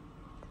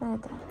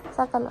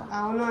 ಸಾಕಲ್ಲ?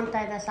 ಅವನು ಅಂತ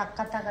ಇದ್ದ,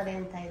 ಸಖತ್ತಾಗದೆ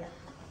ಅಂತ ಇದ್ದ.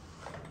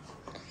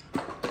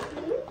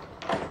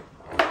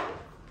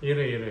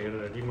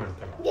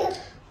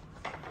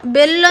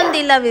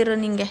 ಬೆಲ್ಲೊಂದಿಲ್ಲ ವೀರು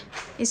ನಿಂಗೆ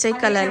ಈ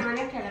ಸೈಕಲಲ್ಲಿ?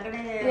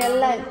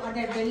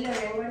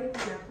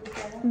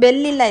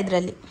 ಬೆಲ್ಲಿಲ್ಲ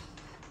ಇದರಲ್ಲಿ.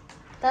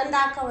 ತಂದು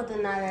ಹಾಕೋದು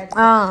ನಾವೇ.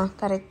 ಹಾ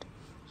ಕರೆಕ್ಟ್,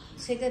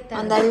 ಸಿಗುತ್ತೆ.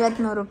 ಒಂದು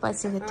 50-100 ರೂಪಾಯಿ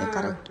ಸಿಗುತ್ತೆ.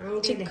 ಕರೆಕ್ಟ್,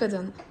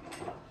 ಚಿಕ್ಕದೊಂದು.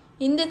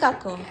 ಹಿಂದಕ್ಕೆ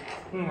ಹಾಕೋ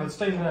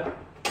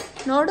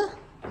ನೋಡು.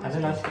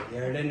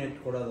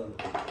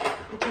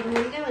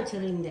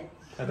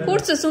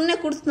 ಕೂಡ್ಸು, ಸುಮ್ಮನೆ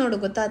ಕೂಡ್ಸು ನೋಡು,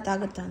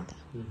 ಗೊತ್ತಾಗುತ್ತಾ ಅಂತ.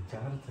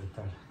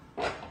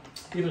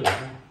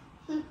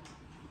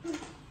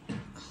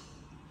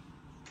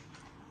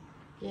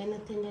 ಏನು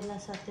ತಿಂಡಿಲ್ಲ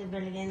ಸತ್ತಿ,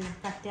 ಬೆಳಿಗ್ಗೆ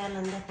ಕತ್ತೆ ಹಾಲು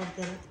ಒಂದೇ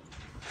ಕೊಡ್ತಿರೋದು.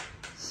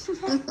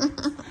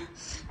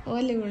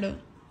 ಓಲಿ ಬಿಡು.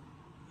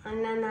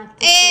 ಅನ್ನ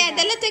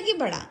ಅದೆಲ್ಲ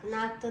ತೆಗಿಬೇಡ.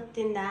 4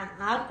 ತುತ್ತಿಂದ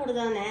ಹಾಲು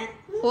ಕುಡ್ದವನೆ.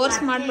 ಫೋರ್ಸ್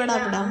ಮಾಡ್ಬೇಡ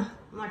ಬಿಡ.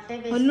 ಮೊಟ್ಟೆ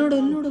ನೋಡು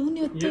ನೋಡು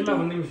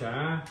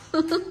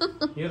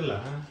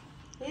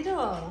ಇದು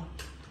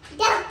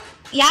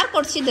ಯಾರು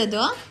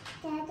ಕೊಡ್ಸಿದ್ದು?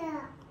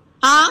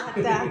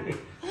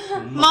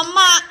 ಮಮ್ಮ.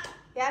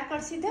 ಯಾರು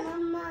ಕೊಡ್ಸಿದ್ದ?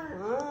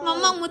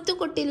 ಮಮ್ಮ ಮುತ್ತು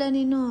ಕೊಟ್ಟಿಲ್ಲ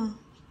ನೀನು.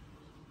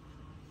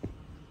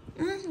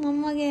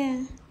 ಮಮ್ಮಗೆ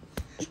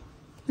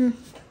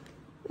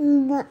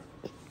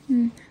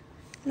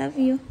ಲವ್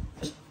ಯು.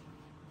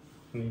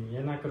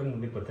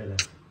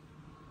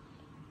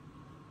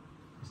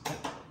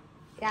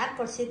 ಯಾರು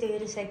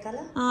ಕೊಡ್ಸಿದ್ದೀವಿ ಸೈಕಲ್?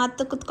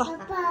 ಹತ್ತು ಕುತ್ಕೋ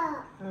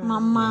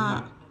ಮಮ್ಮ.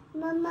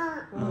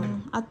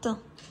 ಹತ್ತು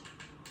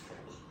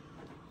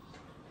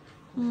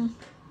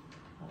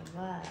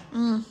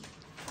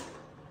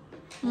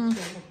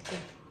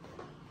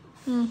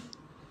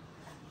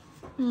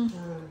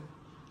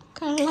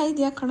ಕಳ್ಳ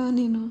ಇದೆಯಾ ಕಣೋ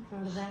ನೀನು.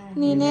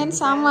 ನೀನೇನು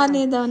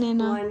ಸಾಮಾನ್ಯ ಇದ್ದಾವ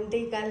ನೀನು. ಒಂಟಿ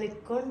ಕಾಲು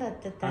ಇಟ್ಕೊಂಡು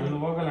ಹತ್ತುತ್ತಾನೆ. ಅಲ್ಲಿ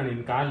ಹೋಗಲ್ಲ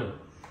ನಿನ್ ಕಾಲು.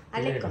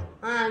 ಅಲ್ಲಿಟ್ಕೊ.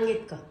 ಹಂಗೆ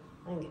ಇಟ್ಕೊ.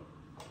 ಹಂಗೆ.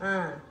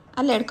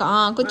 ಅಲ್ಲೇ ಇಟ್ಕೊ.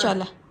 ಕೂಚೋ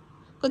ಅಲ್ಲೇ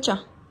ಕೂಚೋ.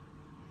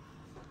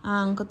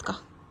 ಕೂತ್ಕೋ.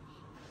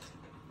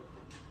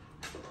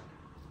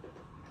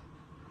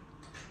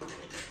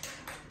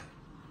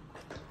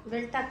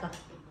 ಬೆಲ್ಟ್ ಹಾಕೋ.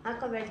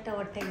 ಹಾಕೋ ಬೆಲ್ಟ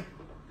ಹೊಟ್ಟೆಗೆ.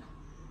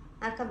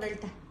 ಹಾಕೋ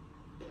ಬೆಲ್ಟ.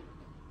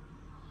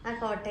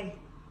 ಹಾಕೋ ಹೊಟ್ಟೆಗೆ.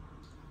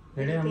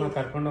 ನಡಿ ಅಮ್ಮ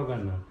ಕರ್ಕೊಂಡು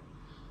ಹೋಗೋಣ.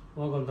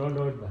 ಹೋಗೊಂದು ರೌಂಡ್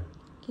ಹೊಡ್ಬಾ.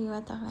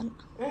 ಇವತ್ತಾಗಲ್ಲ.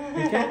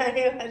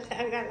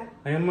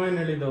 ಅಯ್ಯಮ್ಮ ಏನು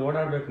ಹೇಳಿದ್ದು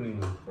ಓಡಾಡ್ಬೇಕು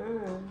ನೀನು.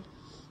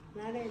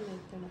 ನಾಳೆ ಏನು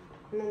ಹೇಳ್ತಾಳೆ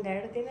ಇನ್ನೊಂದು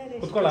 2 ದಿನ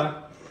ಕುತ್ಕೊಳ್ಳ.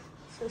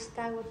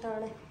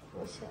 ಸುಸ್ತಾಗುತ್ತಾವಳೆ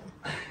ಹುಷಾರು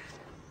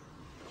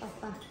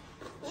ಅಪ್ಪ.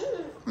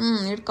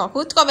 ಇಟ್ಕೋ.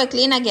 ಕೂತ್ಕೋಬೇಕು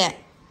ಕ್ಲೀನಾಗೆ.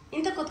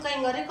 ಇಂತ ಕೂತ್ಕೋ.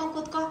 ಹಿಂಗೆ ಹೊರಕೊಂಡು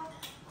ಕೂತ್ಕೋ.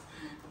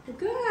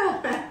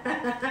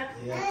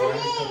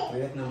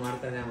 ಪ್ರಯತ್ನ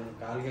ಮಾಡ್ತಾನೆ. ಅವನ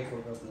ಕಾಲ್ಗೆ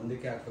ಕೊಡ್ಬೇಕು,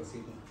 ಮುಂದಕ್ಕೆ ಹಾಕೋ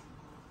ಸೀಟ್.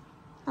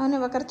 ಅವನೇ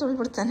ಬೇಕಾದ್ರೆ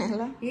ತುಳ್ಬಿಡ್ತಾನೆ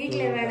ಅಲ್ಲ.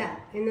 ಈಗಲೇ ಬೇಡ,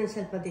 ಇನ್ನೊಂದು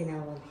ಸ್ವಲ್ಪ ದಿನ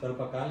ಹೋಗಿ.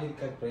 ಸ್ವಲ್ಪ ಕಾಲು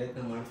ಇಕ್ಕಕ್ಕೆ ಪ್ರಯತ್ನ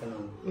ಮಾಡ್ತಾನೆ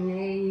ಅವನು.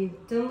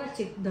 ತುಂಬಾ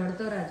ಚಿಕ್ಕ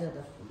ದೊಡ್ಡದು ರಾಜ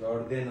ಅದು.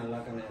 ದೊಡ್ಡದೇನಲ್ಲ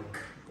ಕಣೆ.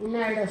 ಇನ್ನು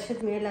 2 ವರ್ಷದ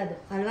ಮೇಲದು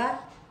ಅಲ್ವಾ?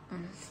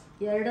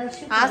 2 ವರ್ಷ.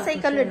 ಆ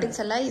ಸೈಕಲ್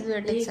ಎಟ್ಟಿಕ್ಸಲ್ಲ, ಇದು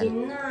ಎಟ್ಟಿಕ್ಸಲ್ಲ.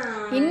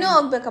 ಇನ್ನೂ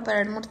ಹೋಗ್ಬೇಕಪ್ಪ,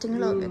 2-3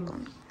 ತಿಂಗಳು ಹೋಗ್ಬೇಕು.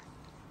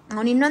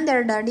 ಅವ್ನು ಇನ್ನೊಂದು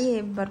 2 ಅಡಿ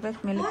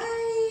ಬರ್ಬೇಕು ಮೇಲೆ.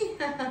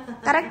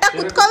 ಕರೆಕ್ಟಾಗಿ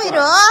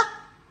ಕುತ್ಕೋವಿರು.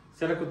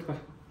 ಸರಿ ಕುತ್ಕೋ.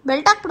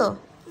 ಬೆಲ್ಟ್ ಹಾಕ್ಬಿಡು.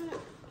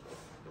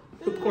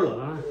 ಕುತ್ಕೊಳ್ಳೋ.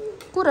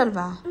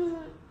 ಕೂರಲ್ವಾ?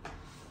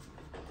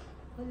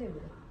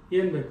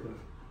 ಏನ್ ಬೇಕು?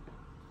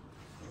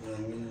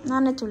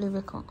 ನಾನೇ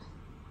ತುಳಿಬೇಕು.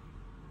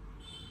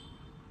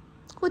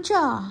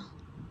 ಕೂಚೋ.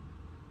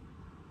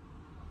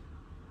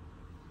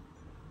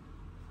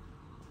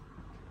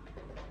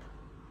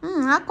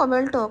 ಹಾಕೋ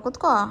ಬೆಲ್ಟು.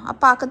 ಕುತ್ಕೋ.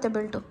 ಅಪ್ಪ ಹಾಕತ್ತೆ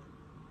ಬೆಲ್ಟು.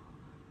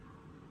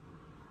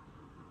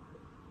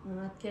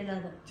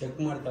 ಚೆಕ್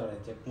ಮಾಡ್ತಾಳೆ.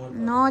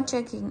 No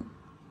checking.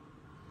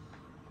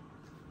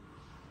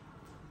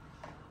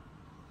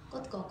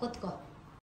 ಕೂತ್ಕೋ.